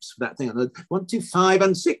steps for that thing. 1, 2, 5,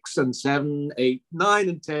 and 6, and 7, 8, 9,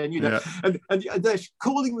 and 10. You know, and they're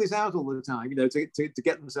calling this out all the time. You know, to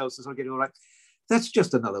get themselves to sort of get it all right. That's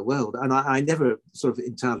just another world, and I never sort of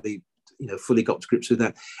entirely, you know, fully got to grips with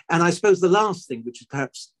that. And I suppose the last thing, which is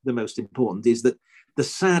perhaps the most important, is that the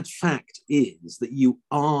sad fact is that you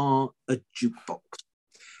are a jukebox.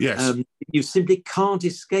 Yes. You simply can't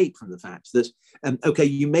escape from the fact that, okay,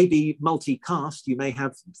 you may be multicast, you may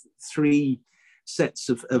have 3 sets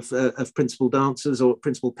of principal dancers or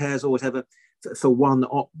principal pairs or whatever for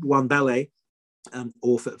one ballet,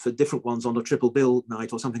 or for different ones on a triple bill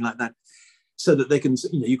night or something like that, so that they can,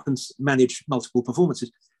 you know, you can manage multiple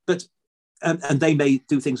performances. But and they may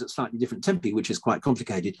do things at slightly different tempi, which is quite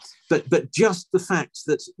complicated. But just the fact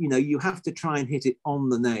that, you know, you have to try and hit it on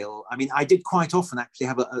the nail. I mean, I did quite often actually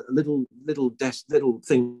have a little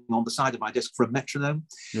thing on the side of my desk for a metronome.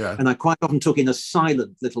 Yeah. And I quite often took in a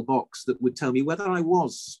silent little box that would tell me whether I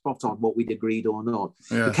was spot on what we'd agreed or not.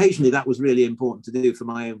 Yeah. Occasionally, that was really important to do for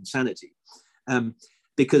my own sanity.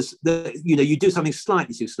 Because you know, you do something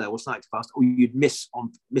slightly too slow or slightly too fast, or you'd miss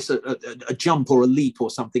a jump or a leap or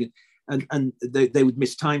something. And they would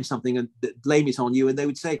mistime something and blame it on you, and they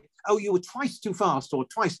would say, "Oh, you were twice too fast or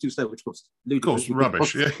twice too slow," which was ludicrous. Of course,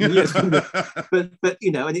 rubbish. Yeah. Yes, but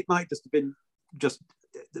you know, and it might just have been just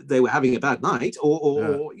they were having a bad night,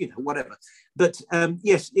 or you know, whatever. But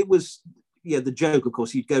yes, it was. Yeah, the joke, of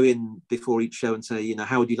course, you'd go in before each show and say, you know,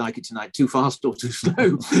 how would you like it tonight? Too fast or too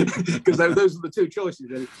slow? Because those are the two choices,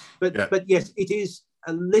 really. But yes, it is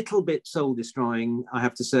a little bit soul destroying, I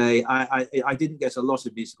have to say. I didn't get a lot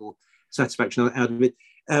of musical satisfaction out of it.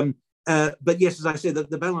 But yes, as I said,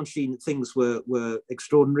 the Balanchine things were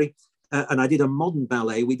extraordinary. And I did a modern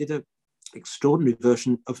ballet. We did an extraordinary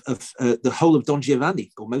version of the whole of Don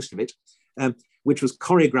Giovanni, or most of it, which was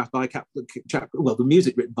choreographed by the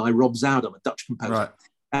music written by Rob Zoudam, a Dutch composer. Right.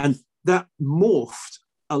 And that morphed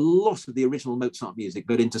a lot of the original Mozart music,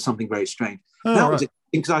 but into something very strange. That was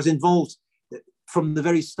because I was involved from the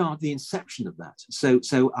very start, the inception of that.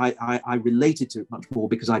 So I related to it much more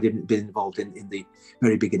because I didn't been involved in the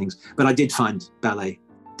very beginnings. But I did find ballet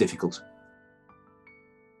difficult.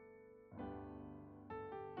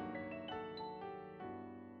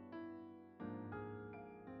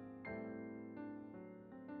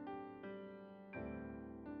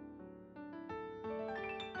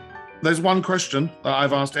 There's one question that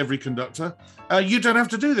I've asked every conductor. You don't have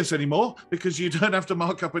to do this anymore because you don't have to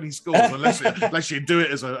mark up any scores unless you do it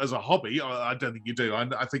as a hobby. I don't think you do.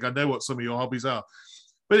 I think I know what some of your hobbies are.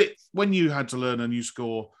 But when you had to learn a new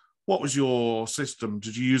score, what was your system?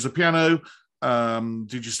 Did you use a piano?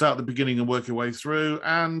 Did you start at the beginning and work your way through?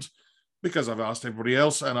 And because I've asked everybody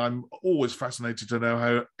else, and I'm always fascinated to know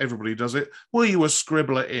how everybody does it, were you a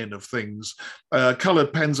scribbler in of things,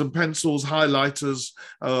 coloured pens and pencils, highlighters,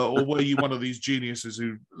 or were you one of these geniuses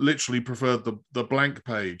who literally preferred the blank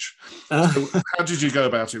page? So how did you go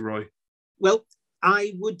about it, Roy? Well,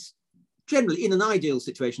 I would generally, in an ideal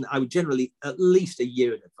situation, I would generally, at least a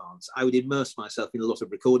year in advance, I would immerse myself in a lot of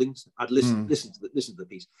recordings. I'd listen to the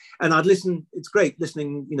piece, and I'd listen. It's great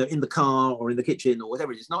listening, you know, in the car or in the kitchen or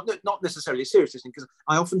whatever it is. Not necessarily serious listening, because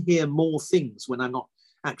I often hear more things when I'm not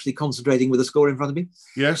actually concentrating with a score in front of me.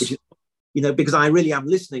 Yes. Which is, you know, because I really am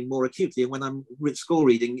listening more acutely, and when I'm score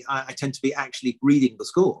reading, I tend to be actually reading the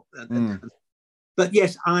score. But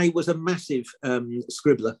yes, I was a massive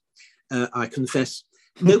scribbler. I confess.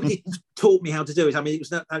 Nobody taught me how to do it.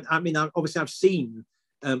 I mean, obviously I've seen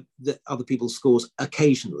the other people's scores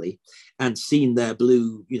occasionally and seen their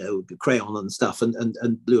blue, you know, crayon and stuff and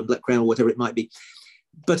blue and black crayon or whatever it might be.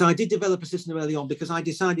 But I did develop a system early on because I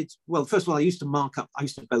decided, well, first of all, I used to bow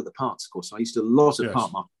the parts, of course. So I used to do a lot of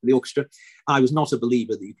part marking for the orchestra. I was not a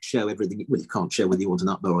believer that you could show everything. Well, you can't show whether you want an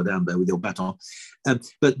up bow or a down bow with your baton.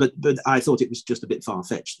 But I thought it was just a bit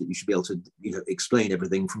far-fetched that you should be able to, you know, explain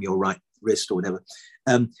everything from your right wrist or whatever.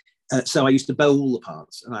 So I used to bow all the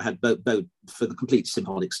parts, and I had bowed for the complete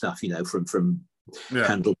symphonic stuff, you know, from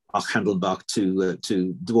Handel,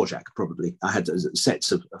 to Dvorak, probably. I had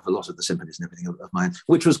sets of a lot of the symphonies and everything of mine,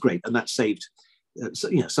 which was great, and that saved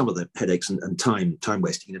some of the headaches and time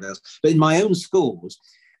wasting in else. But in my own scores,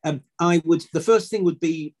 the first thing would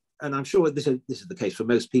be, and I'm sure this is the case for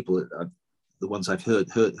most people, the ones I've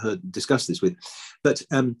heard discuss this with, but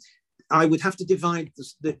I would have to divide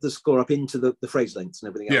the score up into the phrase lengths and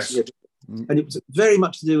everything else. Yes. And it was very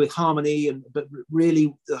much to do with harmony, but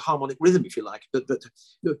really the harmonic rhythm, if you like. But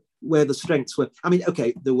where the strengths were, I mean,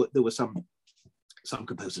 okay, there were some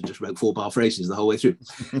composers just wrote 4-bar phrases the whole way through.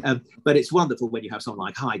 But it's wonderful when you have someone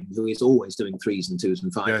like Haydn, who is always doing 3s and 2s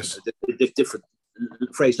and 5s, yes. Different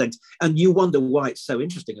phrase lengths, and you wonder why it's so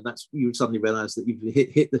interesting. And that's, you suddenly realise that you've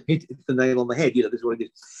hit the nail on the head. You know, this is what it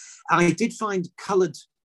is. I did find coloured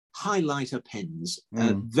highlighter pens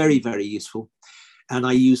very, very useful. And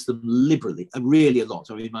I use them liberally, really a lot.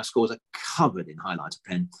 I mean, my scores are covered in highlighter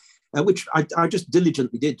pen, which I just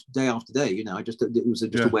diligently did day after day. You know, it was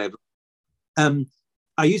just a way of.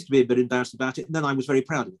 I used to be a bit embarrassed about it, and then I was very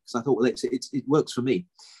proud of it because I thought, well, it works for me.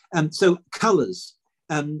 So colours,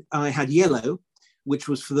 I had yellow, which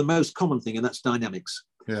was for the most common thing, and that's dynamics.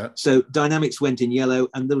 Yeah. So dynamics went in yellow,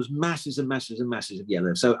 and there was masses and masses and masses of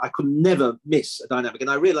yellow. So I could never miss a dynamic, and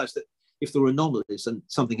I realised that if there were anomalies and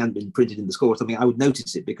something hadn't been printed in the score or something, I would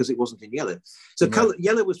notice it because it wasn't in yellow. So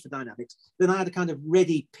yellow was for dynamics. Then I had a kind of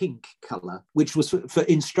reddy pink colour, which was for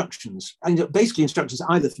instructions. And basically instructions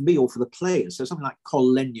either for me or for the players. So something like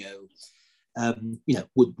Col Legno,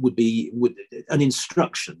 would be an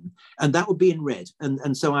instruction, and that would be in red.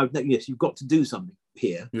 And so I would know, yes, you've got to do something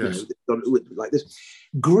here. Yes. Like this.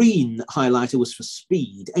 Green highlighter was for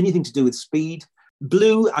speed, anything to do with speed.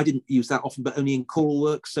 Blue, I didn't use that often, but only in choral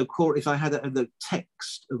work. So if I had the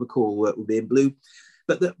text of a choral work would be in blue.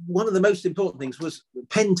 But one of the most important things was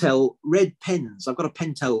Pentel red pens. I've got a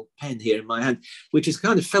Pentel pen here in my hand, which is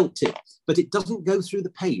kind of felt tip, but it doesn't go through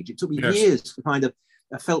the page. It took me years to find a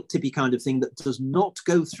felt tippy kind of thing that does not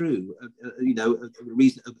go through,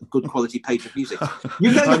 a good quality page of music.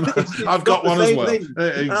 I've got one as well.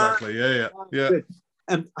 Exactly. Yeah.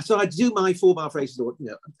 So I do my 4-bar phrases, or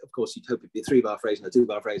of course you'd hope it'd be a 3-bar phrase and a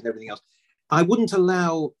 2-bar phrase and everything else. I wouldn't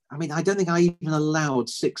allow. I mean, I don't think I even allowed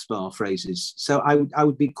 6-bar phrases. So I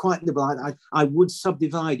would be quite liberal. I would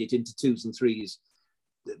subdivide it into 2s and 3s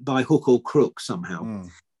by hook or crook somehow.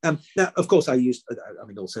 Now, of course, I used. I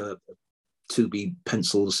mean, also 2B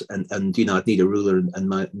pencils, and I'd need a ruler and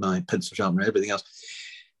my pencil sharpener and everything else.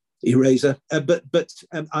 Eraser, but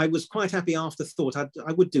I was quite happy after thought. I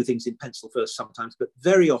would do things in pencil first sometimes, but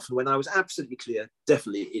very often when I was absolutely clear,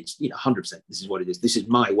 definitely it's 100%. This is what it is. This is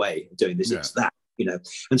my way of doing this. Yeah. It's that,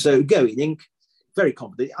 And so go in ink, very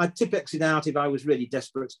competent. I'd Tipp-Ex it out if I was really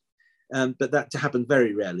desperate, but that happened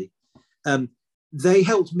very rarely. They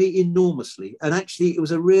helped me enormously, and actually it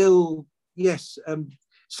was a real yes.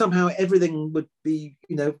 Somehow everything would be,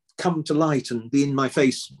 come to light and be in my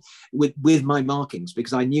face with my markings,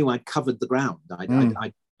 because I knew I'd covered the ground.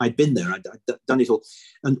 I'd been there, I'd done it all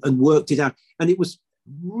and worked it out. And it was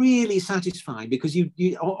really satisfying because you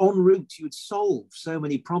en route, you'd solve so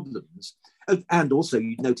many problems. And also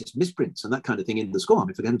you'd notice misprints and that kind of thing in the score. I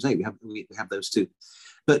mean, for goodness sake, we have those too.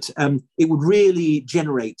 But it would really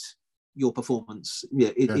generate your performance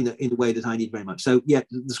in a way that I need very much. So the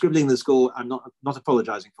scribbling the score, I'm not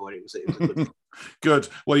apologizing for it. It was a good thing. Good.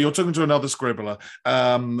 Well, you're talking to another scribbler,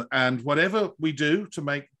 and whatever we do to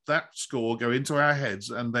make that score go into our heads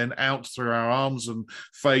and then out through our arms and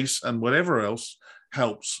face and whatever else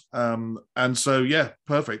helps. And so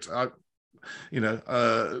perfect.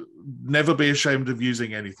 Never be ashamed of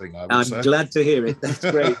using anything. I'm glad to hear it.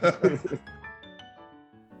 That's great.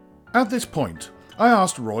 At this point, I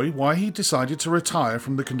asked Roy why he decided to retire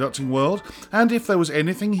from the conducting world, and if there was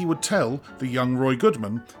anything he would tell the young Roy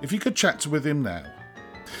Goodman if he could chat with him now.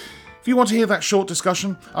 If you want to hear that short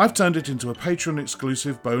discussion, I've turned it into a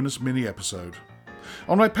Patreon-exclusive bonus mini-episode.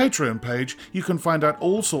 On my Patreon page, you can find out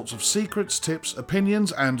all sorts of secrets, tips,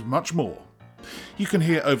 opinions, and much more. You can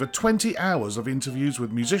hear over 20 hours of interviews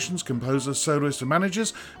with musicians, composers, soloists and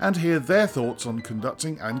managers, and hear their thoughts on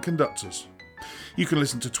conducting and conductors. You can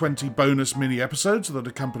listen to 20 bonus mini-episodes that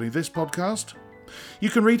accompany this podcast. You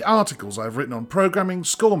can read articles I've written on programming,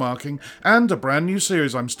 score marking, and a brand new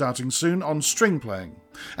series I'm starting soon on string playing.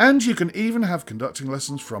 And you can even have conducting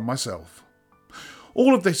lessons from myself.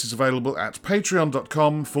 All of this is available at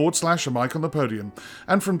patreon.com/a mic on the podium,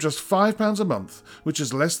 and from just £5 a month, which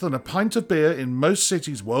is less than a pint of beer in most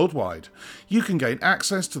cities worldwide, you can gain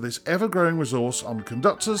access to this ever-growing resource on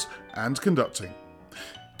conductors and conducting.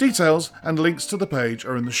 Details and links to the page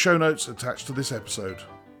are in the show notes attached to this episode.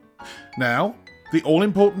 Now, the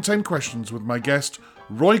all-important 10 questions with my guest,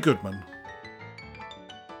 Roy Goodman.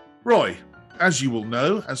 Roy, as you will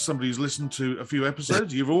know, as somebody who's listened to a few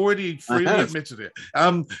episodes, you've already freely admitted it.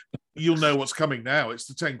 You'll know what's coming now. It's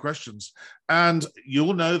the 10 questions. And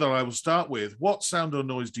you'll know that I will start with, what sound or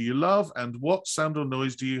noise do you love and what sound or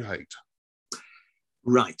noise do you hate?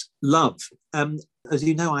 Right. Love. As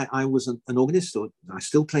you know, I was an organist, or I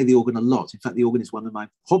still play the organ a lot. In fact, the organ is one of my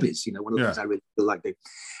hobbies, one of the things I really feel like doing.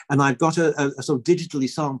 And I've got a sort of digitally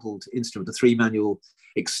sampled instrument, a 3-manual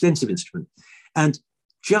extensive instrument. And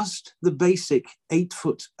just the basic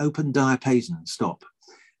 8-foot open diapason stop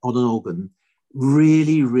on an organ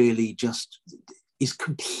really, really just is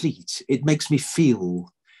complete. It makes me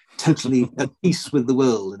feel totally at peace with the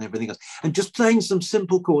world and everything else. And just playing some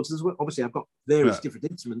simple chords as well. Obviously, I've got various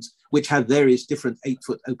different instruments which have various different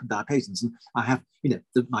 8-foot open diapasons, and I have,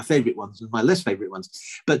 my favourite ones and my less favourite ones.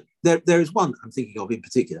 But there is one I'm thinking of in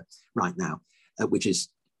particular right now, which is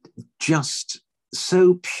just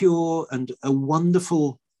so pure and a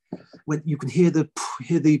wonderful. When you can hear the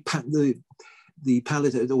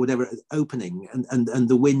palette or whatever opening, and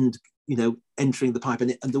the wind, entering the pipe,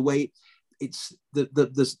 and the way it's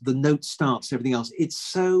the note starts, everything else. It's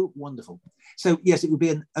so wonderful. So yes, it would be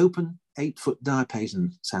an open 8-foot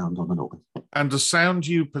diapason sound on an organ. And a sound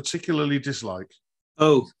you particularly dislike?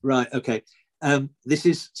 Oh, right, okay. This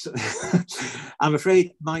is, I'm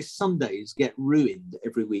afraid my Sundays get ruined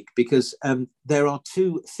every week because there are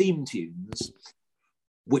 2 theme tunes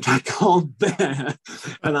which I can't bear,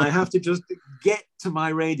 and I have to just get to my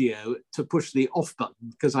radio to push the off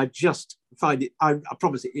button because I just find it. I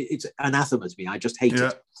promise it's anathema to me. I just hate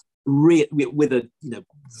it with a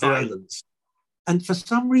violence. And for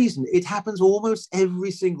some reason, it happens almost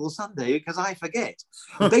every single Sunday because I forget.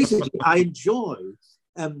 Basically, I enjoy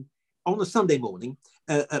on a Sunday morning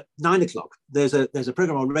at 9 o'clock. There's a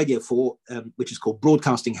program on Radio 4 which is called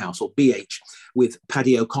Broadcasting House, or BH, with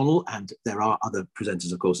Paddy O'Connell, and there are other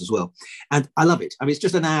presenters, of course, as well. And I love it. I mean, it's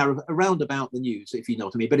just an hour around about the news, if you know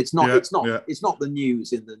what I mean. But it's not. It's not the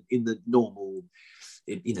news in the normal,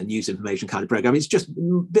 news information kind of program. It's just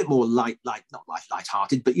a bit more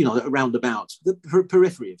light-hearted, but around about the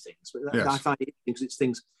periphery of things. But I find it's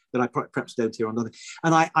things that I perhaps don't hear on other.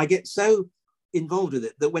 And I get so involved with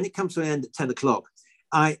it that when it comes to an end at 10 o'clock,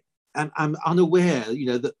 I'm unaware,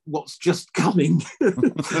 that what's just coming.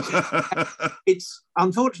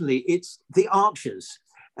 Unfortunately, it's the Archers,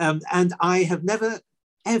 and I have never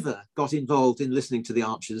ever got involved in listening to the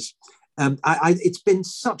Archers. It's been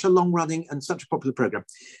such a long running and such a popular program,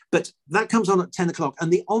 but that comes on at 10 o'clock,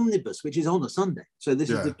 and the Omnibus, which is on a Sunday, so this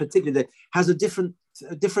is the particular that has a different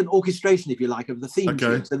orchestration, if you like, of the theme.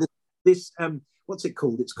 Okay. So this what's it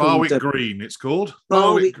called? It's called Barwick Green. It's called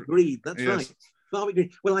Barwick Green. That's right. Barwick Green.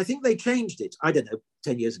 Well, I think they changed it. I don't know,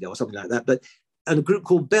 10 years ago or something like that. But a group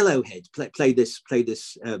called Bellowhead played this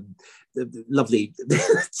lovely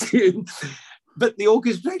tune. But the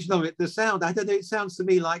orchestration of it, the sound, I don't know, it sounds to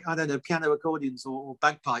me like, I don't know, piano accordions or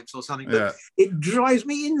bagpipes or something. But it drives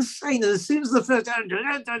me insane. And as soon as the first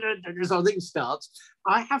thing starts,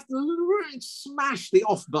 I have to smash the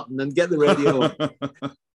off button and get the radio on.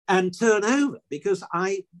 And turn over, because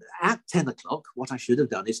at 10 o'clock, what I should have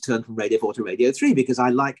done is turn from Radio 4 to Radio 3, because I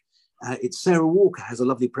like, it's Sarah Walker has a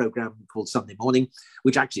lovely program called Sunday Morning,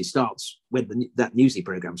 which actually starts when that newsy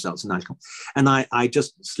program starts at 9 o'clock. And I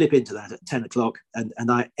just slip into that at 10 o'clock. And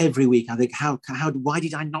every week I think, why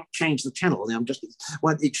did I not change the channel?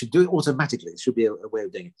 It should do it automatically. It should be a way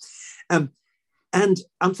of doing it. And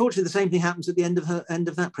unfortunately, the same thing happens at the end of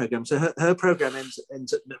that program. So her program ends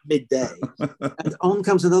at midday, and on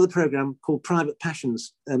comes another program called Private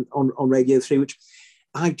Passions on Radio 3, which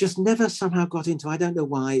I've just never somehow got into. I don't know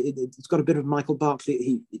why. It's got a bit of Michael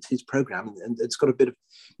Barclay. It's his program, and it's got a bit of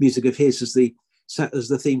music of his as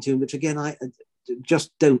the theme tune, which again I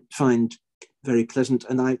just don't find very pleasant.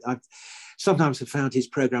 And I sometimes have found his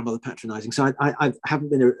program rather patronising. So I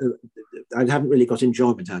haven't really got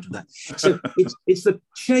enjoyment out of that. So it's the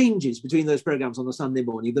changes between those programs on a Sunday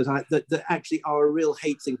morning that actually are a real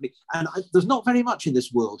hate thing for me. And there's not very much in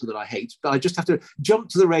this world that I hate, but I just have to jump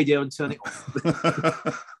to the radio and turn it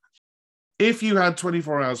on. If you had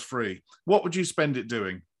 24 hours free, what would you spend it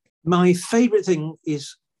doing? My favourite thing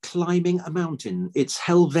is climbing a mountain. It's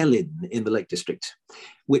Helvellyn in the Lake District,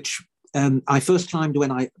 which I first climbed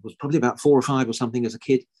when I was probably about 4 or 5 or something as a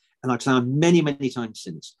kid, and I've climbed many, many times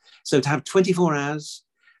since. So to have 24 hours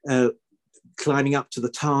climbing up to the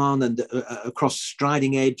Tarn and across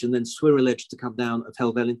Striding Edge and then Swirral Edge to come down of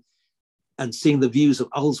Helvellyn and seeing the views of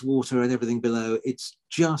Ullswater and everything below, it's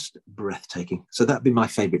just breathtaking. So that'd be my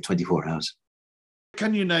favourite 24 hours.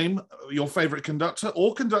 Can you name your favourite conductor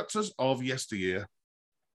or conductors of yesteryear?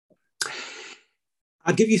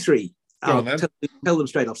 I'll give you 3. Go on, tell them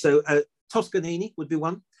straight off. So Toscanini would be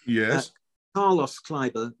one. Yes. Carlos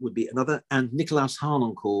Kleiber would be another, and Nicolaus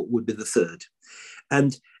Harnoncourt would be the third.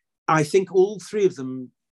 And I think all 3 of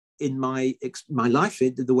them in my life,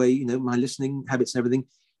 the way, my listening habits and everything,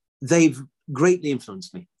 they've greatly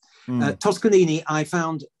influenced me. Toscanini, I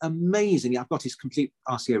found amazing. I've got his complete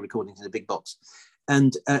RCA recordings in a big box.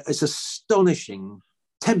 And it's astonishing.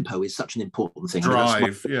 Tempo is such an important thing.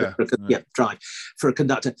 Drive, drive for a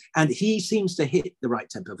conductor. And he seems to hit the right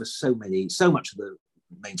tempo for so much of the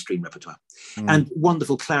mainstream repertoire. And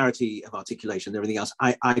wonderful clarity of articulation and everything else.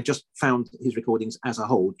 I just found his recordings as a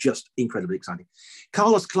whole just incredibly exciting.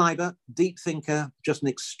 Carlos Kleiber, deep thinker, just an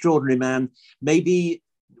extraordinary man. Maybe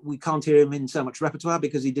we can't hear him in so much repertoire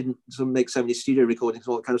because he didn't sort of make so many studio recordings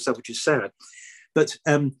and all that kind of stuff, which is sad. But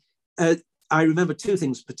I remember two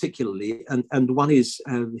things particularly, and one is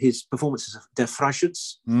his performances of Der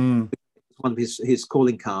Freischütz, one of his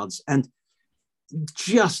calling cards, and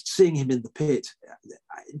just seeing him in the pit,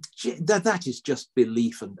 that is just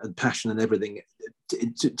belief and passion and everything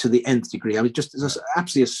to the nth degree. I mean, just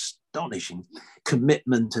absolutely astonishing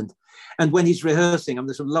commitment. And when he's rehearsing,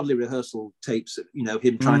 there's some lovely rehearsal tapes,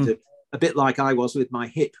 him trying to, a bit like I was with my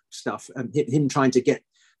hip stuff, and him trying to get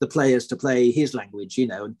the players to play his language,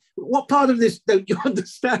 and what part of this don't you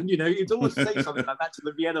understand? You'd always say something like that to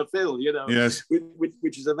the Vienna Phil, yes,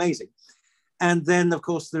 which is amazing. And then, of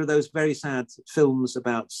course, there are those very sad films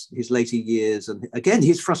about his later years, and again,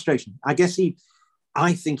 his frustration. I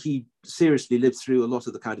think he seriously lived through a lot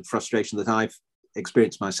of the kind of frustration that I've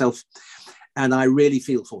experienced myself, and I really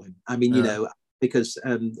feel for him. I mean, because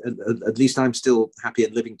at least I'm still happy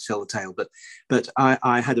and living to tell the tale. But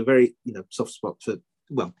I had a very soft spot for.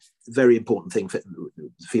 Well, very important thing for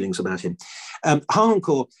feelings about him.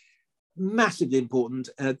 Harnoncourt, massively important.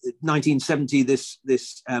 1970, this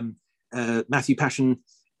Matthew Passion,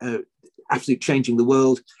 absolutely changing the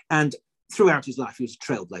world. And throughout his life, he was a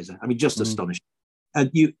trailblazer. I mean, just astonishing.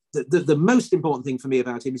 And the most important thing for me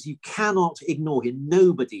about him is you cannot ignore him.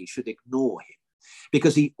 Nobody should ignore him,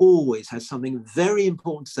 because he always has something very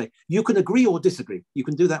important to say. You can agree or disagree. You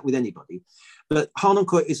can do that with anybody. But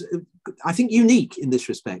Harnoncourt is, I think, unique in this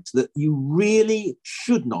respect, that you really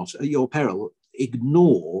should not, at your peril,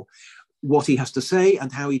 ignore what he has to say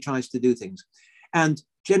and how he tries to do things. And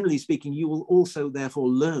generally speaking, you will also therefore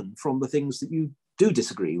learn from the things that you do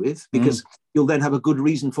disagree with, because you'll then have a good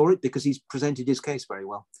reason for it, because he's presented his case very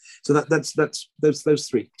well. So that's those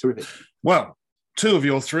three. Terrific. Well, two of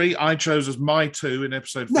your three I chose as my two in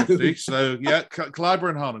episode 50. No. So yeah, Kleiber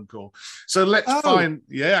and Harnoncourt. So let's find.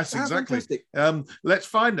 Yes, exactly. Let's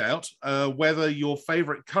find out whether your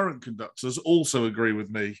favourite current conductors also agree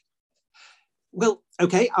with me. Well,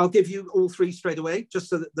 okay, I'll give you all three straight away, just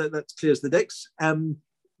so that clears the decks. The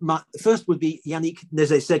first would be Yannick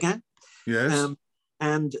Nézet-Séguin. Yes.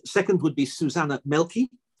 And second would be Susanna Melki.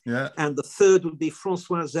 Yeah. And the third would be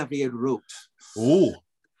François Xavier Roth. Oh.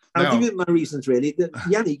 I'll give you my reasons, really.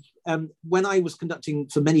 Yannick, when I was conducting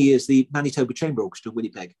for many years the Manitoba Chamber Orchestra,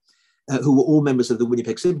 Winnipeg, who were all members of the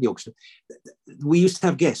Winnipeg Symphony Orchestra, we used to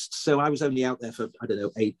have guests. So I was only out there for, I don't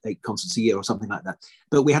know, eight concerts a year or something like that.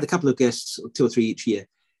 But we had a couple of guests, 2 or 3 each year.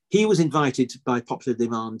 He was invited by popular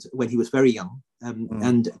demand when he was very young.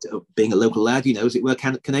 And being a local lad, as it were,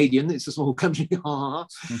 Canadian, it's a small country.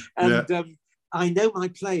 I know my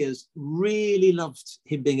players really loved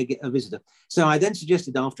him being a visitor. So I then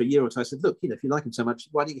suggested after a year or two, I said, look, if you like him so much,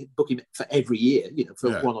 why don't you book him for every year,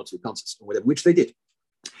 for 1 or 2 concerts or whatever, which they did.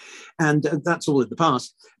 And that's all in the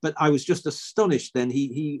past. But I was just astonished then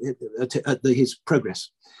at his progress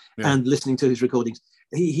and listening to his recordings.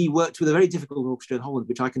 He worked with a very difficult orchestra in Holland,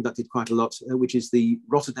 which I conducted quite a lot, which is the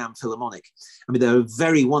Rotterdam Philharmonic. I mean, they're a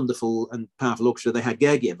very wonderful and powerful orchestra. They had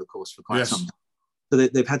Gergiev, of course, for quite some time. So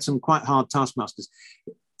they've had some quite hard taskmasters.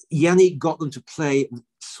 Yannick got them to play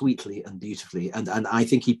sweetly and beautifully. And I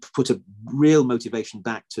think he put a real motivation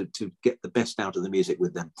back to get the best out of the music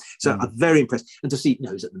with them. So I'm very impressed. And to see,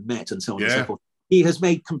 he's at the Met and so on and so forth. He has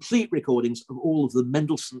made complete recordings of all of the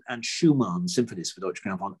Mendelssohn and Schumann symphonies for Deutsche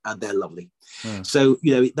Grammophon, and they're lovely. So,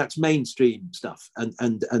 that's mainstream stuff.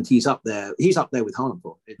 And he's up there. He's up there with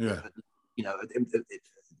Harnoncourt,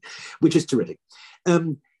 which is terrific.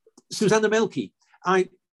 Susanna Melki. I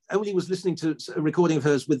only was listening to a recording of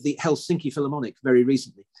hers with the Helsinki Philharmonic very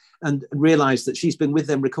recently and realized that she's been with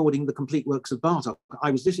them recording the complete works of Bartok.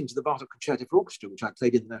 I was listening to the Bartok Concerto for Orchestra, which I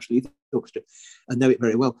played in the National Youth Orchestra and know it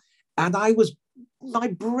very well. And my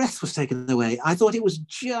breath was taken away. I thought it was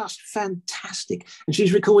just fantastic. And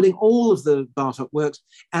she's recording all of the Bartok works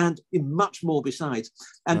and much more besides.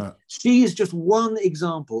 And she is just one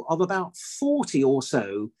example of about 40 or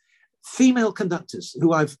so female conductors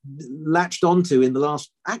who I've latched onto in the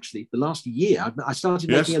last year. I started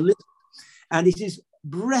making a list, and it is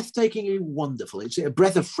breathtakingly wonderful. It's a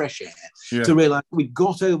breath of fresh air Yeah. to realize we've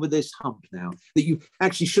got over this hump now, that you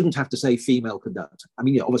actually shouldn't have to say female conductor. I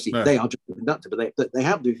mean, obviously No. they are just a conductor, but they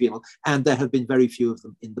happen to be female, and there have been very few of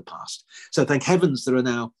them in the past. So thank heavens there are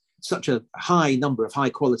now such a high number of high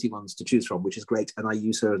quality ones to choose from, which is great. And I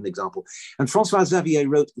use her as an example. And Francois Xavier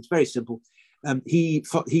wrote, it's very simple. He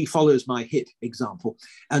follows my hit example,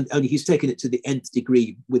 and only he's taken it to the nth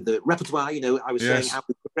degree with the repertoire. I was saying how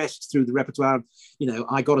we progressed through the repertoire.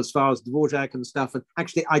 I got as far as Dvorak and stuff, and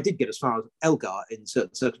actually I did get as far as Elgar in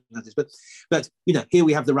certain circumstances. But here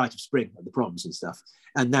we have the Rite of Spring at the Proms and stuff,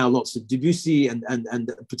 and now lots of Debussy and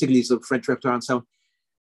particularly sort of French repertoire and so on,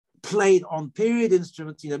 played on period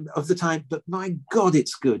instruments, of the time. But my God,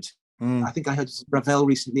 it's good. I think I heard Ravel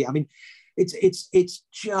recently. I mean, it's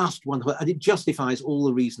just wonderful, and it justifies all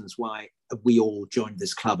the reasons why we all joined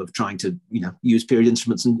this club of trying to use period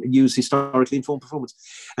instruments and use historically informed performance.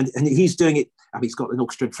 And he's doing it. I mean, he's got an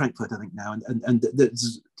orchestra in Frankfurt, I think now,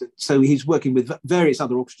 so he's working with various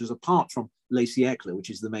other orchestras apart from Les Siècles, which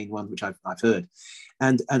is the main one which I've heard,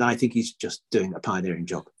 and I think he's just doing a pioneering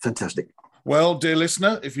job. Fantastic. Well, dear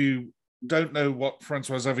listener, if you don't know what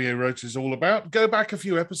Francois Xavier wrote is all about, go back a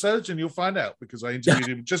few episodes and you'll find out, because I interviewed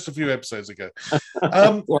him just a few episodes ago.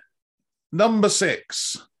 Number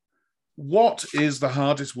 6. What is the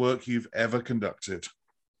hardest work you've ever conducted?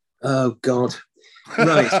 Oh, God.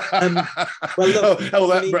 Right. Well, look,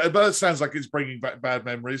 that sounds like it's bringing back bad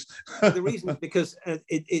memories. The reason is because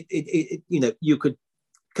you could.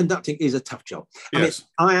 Conducting is a tough job. Yes.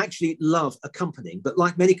 I mean, I actually love accompanying, but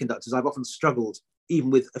like many conductors, I've often struggled even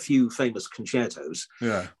with a few famous concertos.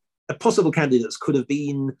 Yeah. Possible candidates could have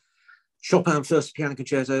been Chopin First Piano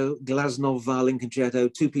Concerto, Glasnov Violin Concerto,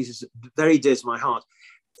 2 pieces very dear to my heart.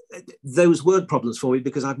 Those weren't problems for me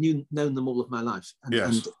because I've known them all of my life,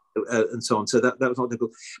 and so on. So that was not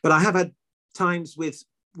difficult. But I have had times with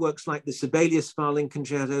works like the Sibelius Violin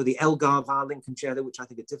Concerto, the Elgar Violin Concerto, which I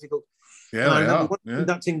think are difficult. Yeah, and I remember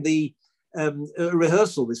conducting the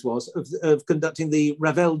rehearsal, this was, of conducting the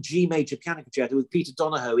Ravel G Major Piano Concerto with Peter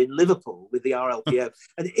Donahoe in Liverpool with the RLPO.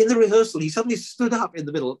 And in the rehearsal, he suddenly stood up in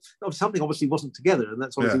the middle of something obviously wasn't together, and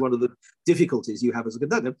that's obviously one of the difficulties you have as a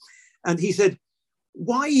conductor. And he said,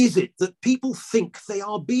 "Why is it that people think they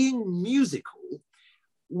are being musical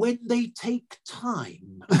when they take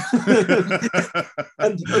time?"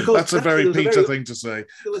 And of course, that's a very Peter thing to say.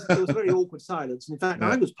 There was a very awkward silence. And in fact,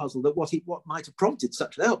 I was puzzled at what might have prompted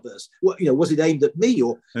such an outburst. Was it aimed at me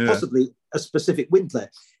or possibly a specific wind player?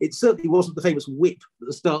 It certainly wasn't the famous whip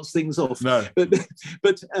that starts things off. No.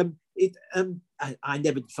 But I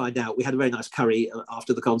never did find out. We had a very nice curry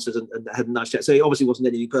after the concert and had a nice chat. So it obviously wasn't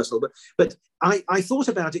anything personal. But I thought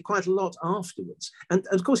about it quite a lot afterwards. And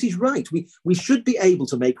of course, he's right. We should be able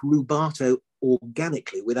to make rubato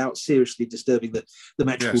organically without seriously disturbing the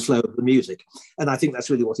metrical flow of the music. And I think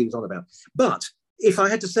that's really what he was on about. But if I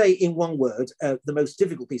had to say in one word, the most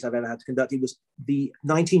difficult piece I've ever had to conduct, it was the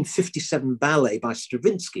 1957 ballet by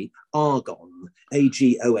Stravinsky, Argonne,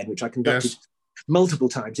 Agon, which I conducted multiple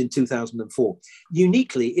times in 2004.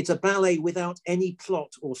 Uniquely, it's a ballet without any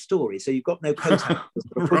plot or story, so you've got no co-takters.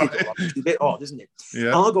 Right. It's a bit odd, isn't it?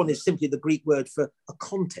 Yeah. Argonne is simply the Greek word for a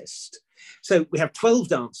contest. So we have 12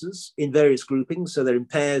 dancers in various groupings, so they're in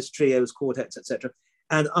pairs, trios, quartets, etc.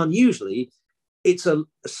 And unusually, it's a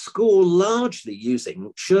score largely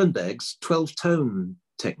using Schoenberg's 12-tone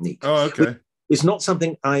technique. Oh, okay. It's not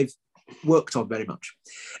something I've worked on very much.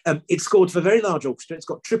 It's scored for a very large orchestra. It's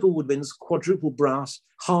got triple woodwinds, quadruple brass,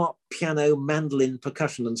 harp, piano, mandolin,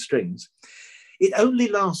 percussion, and strings. It only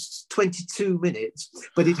lasts 22 minutes,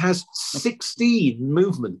 but it has 16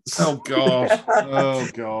 movements. Oh, God. Oh,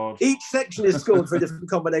 God. Each section is scored for different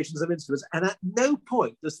combinations of instruments, and at no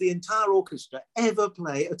point does the entire orchestra ever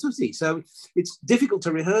play a tutti. So it's difficult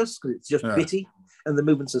to rehearse because it's just bitty, and the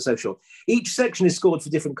movements are so short. Each section is scored for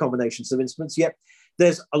different combinations of instruments, yet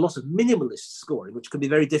there's a lot of minimalist scoring, which can be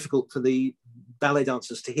very difficult for the ballet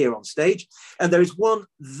dancers to hear on stage. And there is one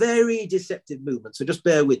very deceptive movement, so just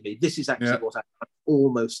bear with me. This is actually what I find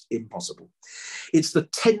almost impossible. It's the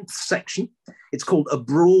 10th section. It's called A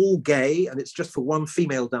Brawl Gay, and it's just for one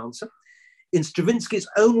female dancer. In Stravinsky's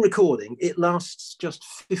own recording, it lasts just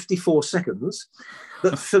 54 seconds.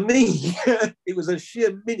 But for me, it was a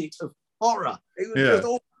sheer minute of horror. It was just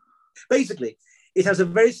awful. Basically, it has a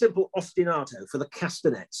very simple ostinato for the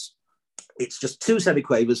castanets. It's just 2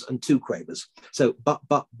 semiquavers and 2 quavers. So ba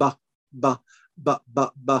ba ba ba ba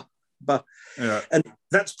ba ba ba. Yeah. And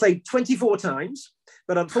that's played 24 times.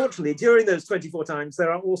 But unfortunately, during those 24 times,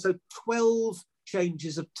 there are also 12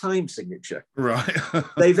 changes of time signature. Right.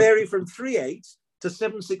 They vary from 3/8 to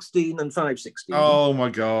 7/16 and 5/16. Oh my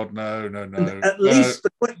God, no. And at least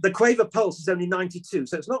the quaver pulse is only 92,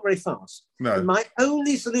 so it's not very fast. No. And my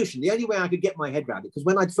only solution, the only way I could get my head around it, because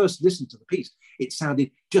when I'd first listened to the piece, it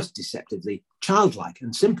sounded just deceptively childlike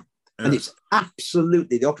and simple. Yes. And it's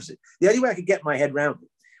absolutely the opposite. The only way I could get my head around it,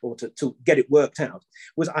 or to get it worked out,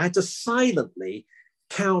 was I had to silently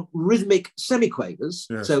count rhythmic semiquavers.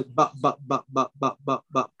 Yes. So but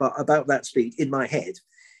about that speed in my head,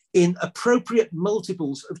 in appropriate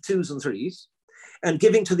multiples of 2s and 3s, and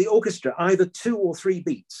giving to the orchestra either 2 or 3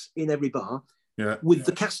 beats in every bar, with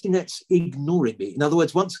the castanets ignoring me. In other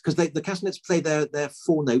words, once, because the castanets play their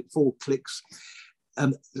 4 clicks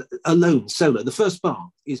alone, solo. The first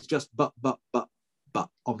bar is just but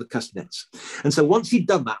of the castanets. And so once he'd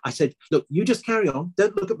done that, I said, look, you just carry on.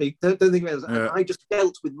 Don't look at me. Don't think about it. Yeah. And I just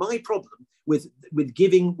dealt with my problem with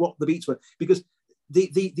giving what the beats were, because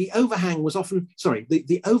the overhang was often,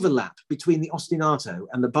 the overlap between the ostinato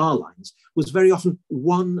and the bar lines was very often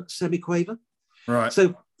 1 semiquaver. Right.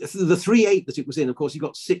 So the 3/8 that it was in, of course, you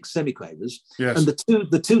got 6 semiquavers. Yes. And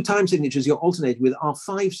the two time signatures you're alternating with are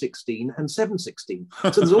 5/16 and 7/16. So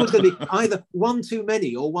there's always going to be either 1 too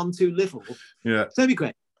many or 1 too little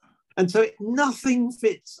semiquaver. And so nothing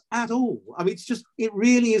fits at all. I mean, it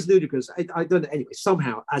really is ludicrous. I don't know. Anyway,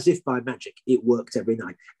 somehow, as if by magic, it worked every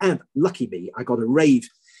night. And lucky me, I got a rave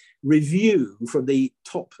review from the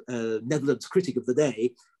top Netherlands critic of the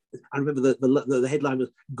day. I remember the headline was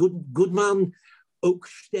Goodman ook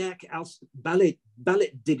sterk als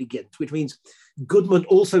balletdirigent, which means Goodman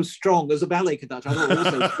also strong as a ballet conductor. I thought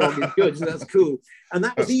also strong is good, so that's cool. And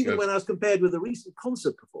that was even when I was compared with a recent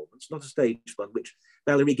concert performance, not a stage one, which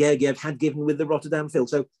Valery Gergiev had given with the Rotterdam Phil.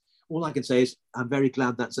 So all I can say is I'm very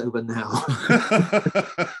glad that's over now.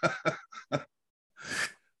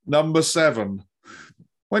 Number 7.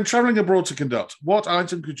 When travelling abroad to conduct, what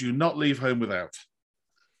item could you not leave home without?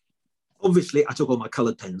 Obviously, I took all my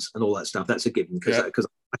coloured pens and all that stuff. That's a given, because I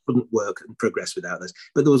couldn't work and progress without this.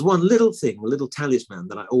 But there was one little thing, a little talisman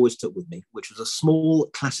that I always took with me, which was a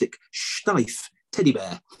small classic Steiff teddy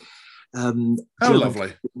bear.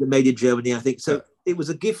 Lovely. Made in Germany, I think. So it was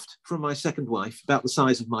a gift from my second wife, about the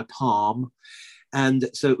size of my palm. And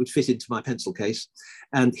so it would fit into my pencil case.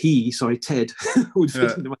 And Ted, would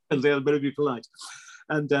fit into my pencil case. I better be polite.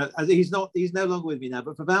 And he's no longer with me now,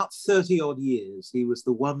 but for about 30 odd years, he was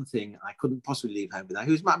the one thing I couldn't possibly leave home without.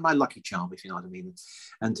 He was my lucky charm, if you know what I mean.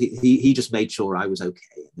 And he just made sure I was okay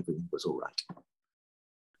and everything was all right.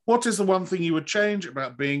 What is the one thing you would change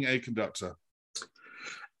about being a conductor?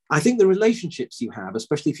 I think the relationships you have,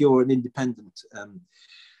 especially if you're an independent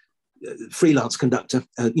freelance conductor,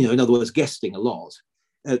 in other words, guesting a lot,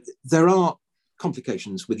 there are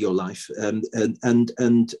complications with your life.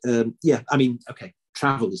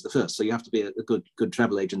 Travel is the first, so you have to be a good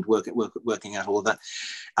travel agent, working out all of that.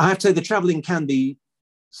 I have to say the traveling can be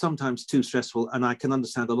sometimes too stressful, and I can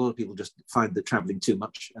understand a lot of people just find the traveling too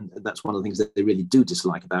much, and that's one of the things that they really do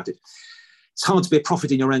dislike about it. It's hard to be a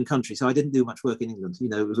prophet in your own country, so I didn't do much work in England.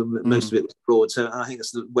 Most of it was abroad. So I think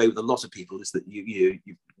that's the way with a lot of people, is that you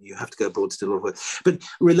have to go abroad to do a lot of work. But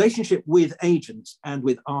relationship with agents and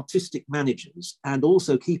with artistic managers, and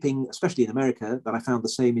also keeping, especially in America, but I found the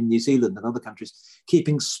same in New Zealand and other countries,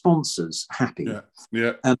 keeping sponsors happy.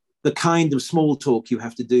 Yeah. The kind of small talk you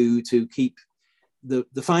have to do to keep the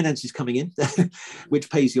finances coming in, which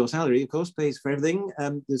pays your salary, of course, pays for everything.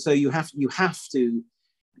 So you have to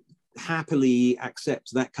happily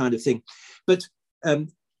accept that kind of thing. But an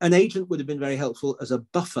agent would have been very helpful as a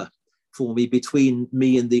buffer for me between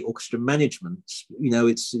me and the orchestra management.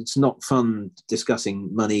 It's not fun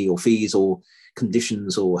discussing money or fees or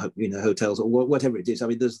conditions or hotels or whatever it is. I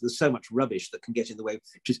mean, there's so much rubbish that can get in the way,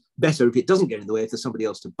 which is better if it doesn't get in the way, if there's somebody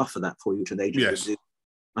else to buffer that for you, which an agent would do.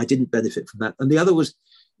 I didn't benefit from that. And the other was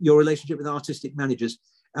your relationship with artistic managers.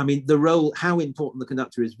 I mean, the role, how important the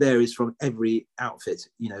conductor is, varies from every outfit,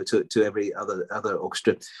 to every other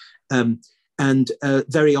orchestra. And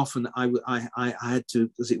very often I had to,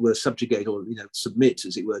 as it were, subjugate or, submit,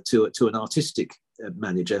 as it were, to an artistic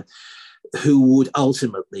manager who would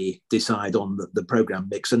ultimately decide on the program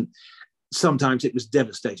mix. And sometimes it was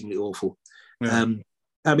devastatingly awful. Yeah.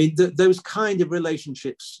 I mean, those kind of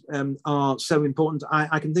relationships are so important.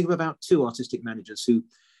 I can think of about 2 artistic managers who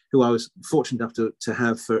I was fortunate enough to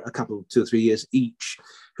have for a couple, 2 or 3 years each,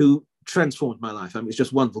 who transformed my life. I mean, it was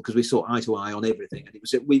just wonderful because we saw eye to eye on everything, and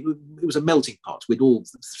it was a melting pot.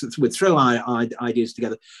 We'd throw our ideas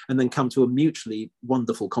together and then come to a mutually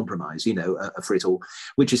wonderful compromise, for it all,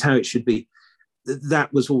 which is how it should be.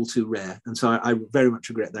 That was all too rare, and so I very much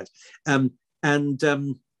regret that.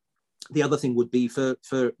 The other thing would be for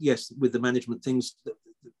yes, with the management things,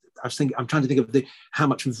 I'm trying to think of how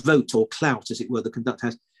much vote or clout, as it were, the conductor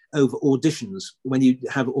has over auditions when you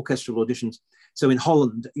have orchestral auditions. So in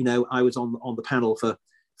Holland, I was on the panel for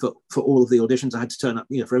all of the auditions. I had to turn up,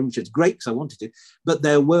 for everyone, which is great because I wanted to. But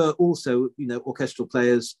there were also, orchestral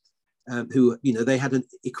players who, they had an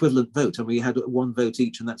equivalent vote, and we had one vote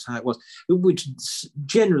each, and that's how it was. Which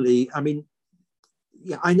generally,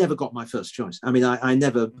 I never got my first choice. I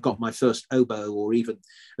never got my first oboe or even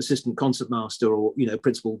assistant concertmaster or,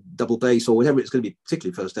 principal double bass or whatever it's going to be,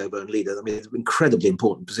 particularly first oboe and leader. It's incredibly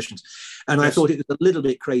important positions. And yes. I thought it was a little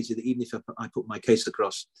bit crazy that even if I put my case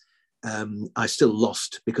across, I still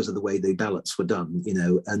lost because of the way the ballots were done,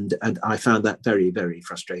 and I found that very, very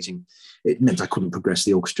frustrating. It meant I couldn't progress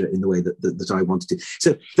the orchestra in the way that I wanted to.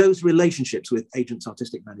 So those relationships with agents,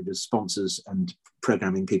 artistic managers, sponsors, and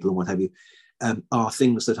programming people and what have you, are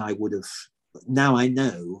things that I would have, now I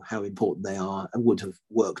know how important they are, and would have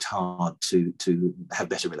worked hard to have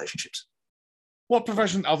better relationships. What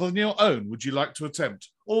profession other than your own would you like to attempt,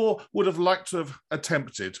 or would have liked to have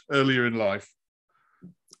attempted earlier in life?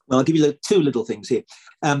 Well, I'll give you two little things here.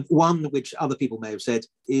 One, which other people may have said,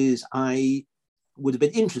 is I would have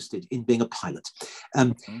been interested in being a pilot.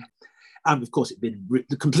 Of course, it'd been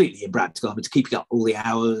completely impractical. To keep up all the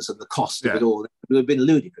hours and the cost of it all, it would have been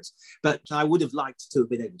ludicrous. But I would have liked to have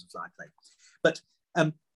been able to fly a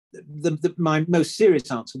plane. But my most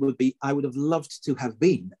serious answer would be I would have loved to have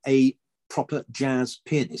been a proper jazz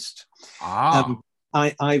pianist. I've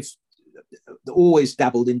always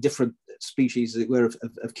dabbled in different species, as it were,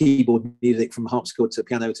 of keyboard music, from harpsichord to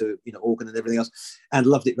piano to organ and everything else, and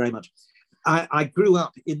loved it very much. I grew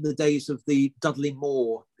up in the days of the Dudley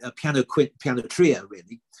Moore piano trio,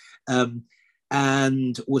 really,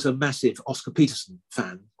 and was a massive Oscar Peterson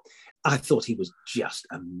fan. I thought he was just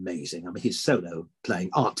amazing. His solo playing,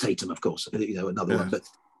 Art Tatum, of course, another one,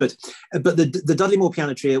 but the Dudley Moore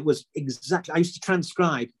piano trio was exactly. I used to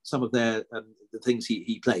transcribe some of the things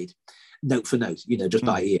he played, note for note, just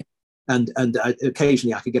by ear. And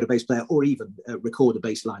occasionally I could get a bass player or even record a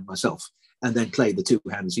bass line myself and then play the two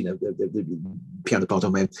hands, the piano part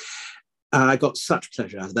on my own. I got such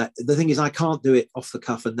pleasure out of that. The thing is, I can't do it off the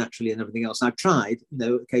cuff and naturally and everything else. I've tried,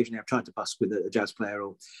 occasionally I've tried to busk with a jazz player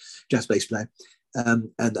or jazz bass player and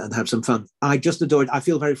have some fun. I just adore it. I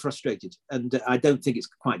feel very frustrated, and I don't think it's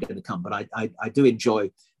quite going to come, but I do enjoy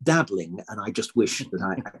dabbling, and I just wish that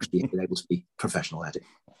I actually had been able to be professional at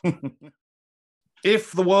it.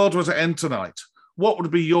 If the world were to end tonight, what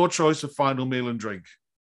would be your choice of final meal and drink?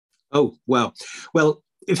 Oh, wow. Well,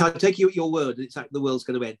 if I take you at your word, it's like the world's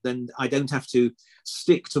going to end, then I don't have to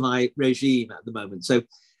stick to my regime at the moment. So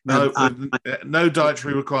no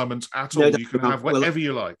dietary requirements at all. You can have whatever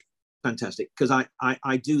you like. Fantastic, because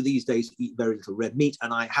I do these days eat very little red meat,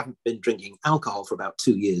 and I haven't been drinking alcohol for about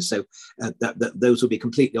 2 years, so those would be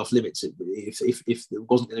completely off limits if there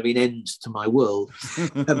wasn't going to be an end to my world.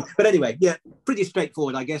 But anyway, pretty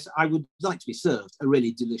straightforward, I guess. I would like to be served a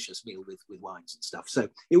really delicious meal with wines and stuff. So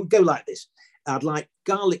it would go like this. I'd like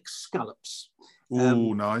garlic scallops.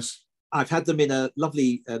 Oh, nice. I've had them in a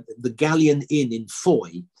lovely the Galleon Inn in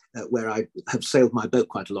Foy, where I have sailed my boat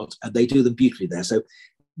quite a lot, and they do them beautifully there. So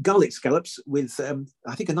garlic scallops with,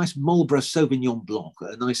 I think, a nice Marlborough Sauvignon Blanc,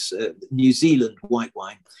 a nice New Zealand white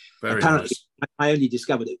wine. Very apparently, nice. I only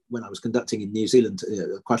discovered it when I was conducting in New Zealand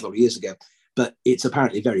quite a lot of years ago, but it's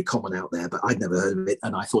apparently very common out there, but I'd never heard of it,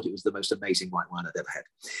 and I thought it was the most amazing white wine I'd ever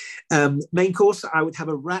had. Main course, I would have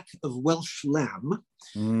a rack of Welsh lamb.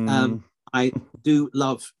 I do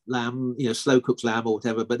love lamb, slow cooked lamb or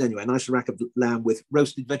whatever. But anyway, a nice rack of lamb with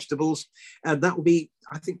roasted vegetables. And that will be,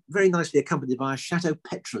 I think, very nicely accompanied by a Chateau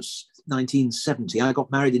Petrus 1970. I got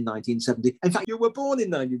married in 1970. In fact, you were born in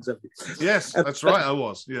 1970. Yes, that's right. I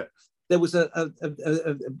was, yeah. There was a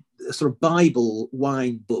sort of Bible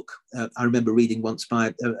wine book I remember reading once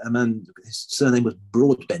by a man, his surname was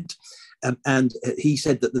Broadbent. And he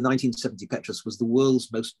said that the 1970 Petrus was the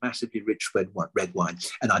world's most massively rich red wine.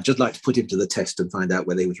 And I'd just like to put him to the test and find out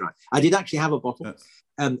whether he was right. I did actually have a bottle.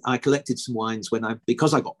 I collected some wines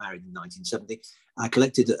because I got married in 1970. I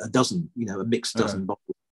collected a dozen, a mixed dozen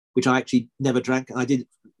bottles, which I actually never drank. And I did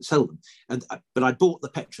sell them. But I bought the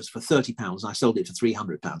Petrus for £30 and I sold it for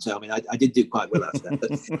 £300. So, I did do quite well out of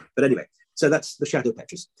that. But anyway, so that's the Chateau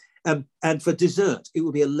Petrus. And for dessert, it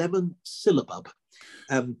would be a lemon syllabub.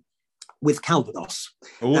 With Calvados.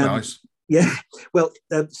 Oh, nice. Yeah. Well,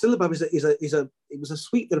 syllabub it was a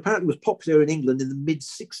sweet that apparently was popular in England in the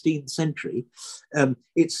mid-16th century.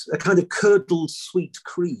 It's a kind of curdled sweet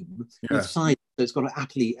cream with cider. So it's got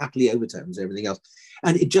appley overtones and everything else.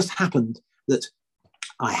 And it just happened that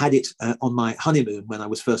I had it on my honeymoon when I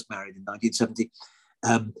was first married in 1970.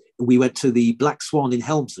 We went to the Black Swan in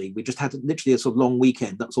Helmsley. We just had literally a sort of long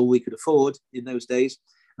weekend. That's all we could afford in those days.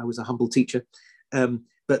 I was a humble teacher.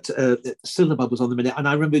 But Syllabub was on the minute, and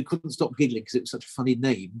I remember we couldn't stop giggling because it was such a funny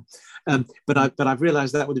name. But I've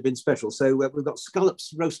realised that would have been special. So we've got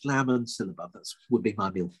scallops, roast lamb, and Syllabub. That would be my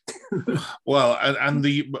meal. Well, and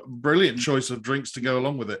the brilliant choice of drinks to go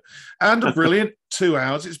along with it, and a brilliant 2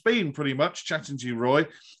 hours. It's been pretty much chatting to you, Roy.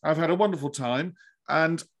 I've had a wonderful time,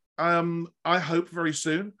 and I hope very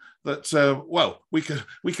soon that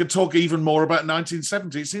we could talk even more about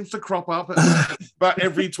 1970. It seems to crop up about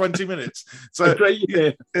every 20 minutes. So great,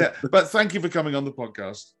 yeah. But thank you for coming on the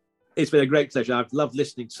podcast. It's been a great pleasure. I've loved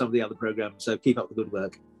listening to some of the other programs. So keep up the good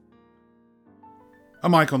work. A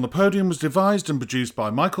Mic on the Podium was devised and produced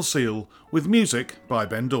by Michael Seal, with music by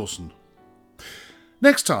Ben Dawson.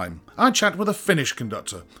 Next time, I chat with a Finnish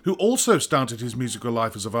conductor who also started his musical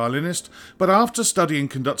life as a violinist, but after studying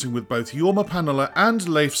conducting with both Jorma Panala and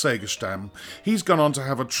Leif Segerstam, he's gone on to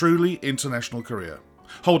have a truly international career,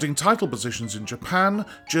 holding title positions in Japan,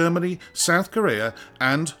 Germany, South Korea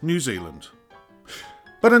and New Zealand.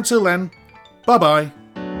 But until then, bye-bye.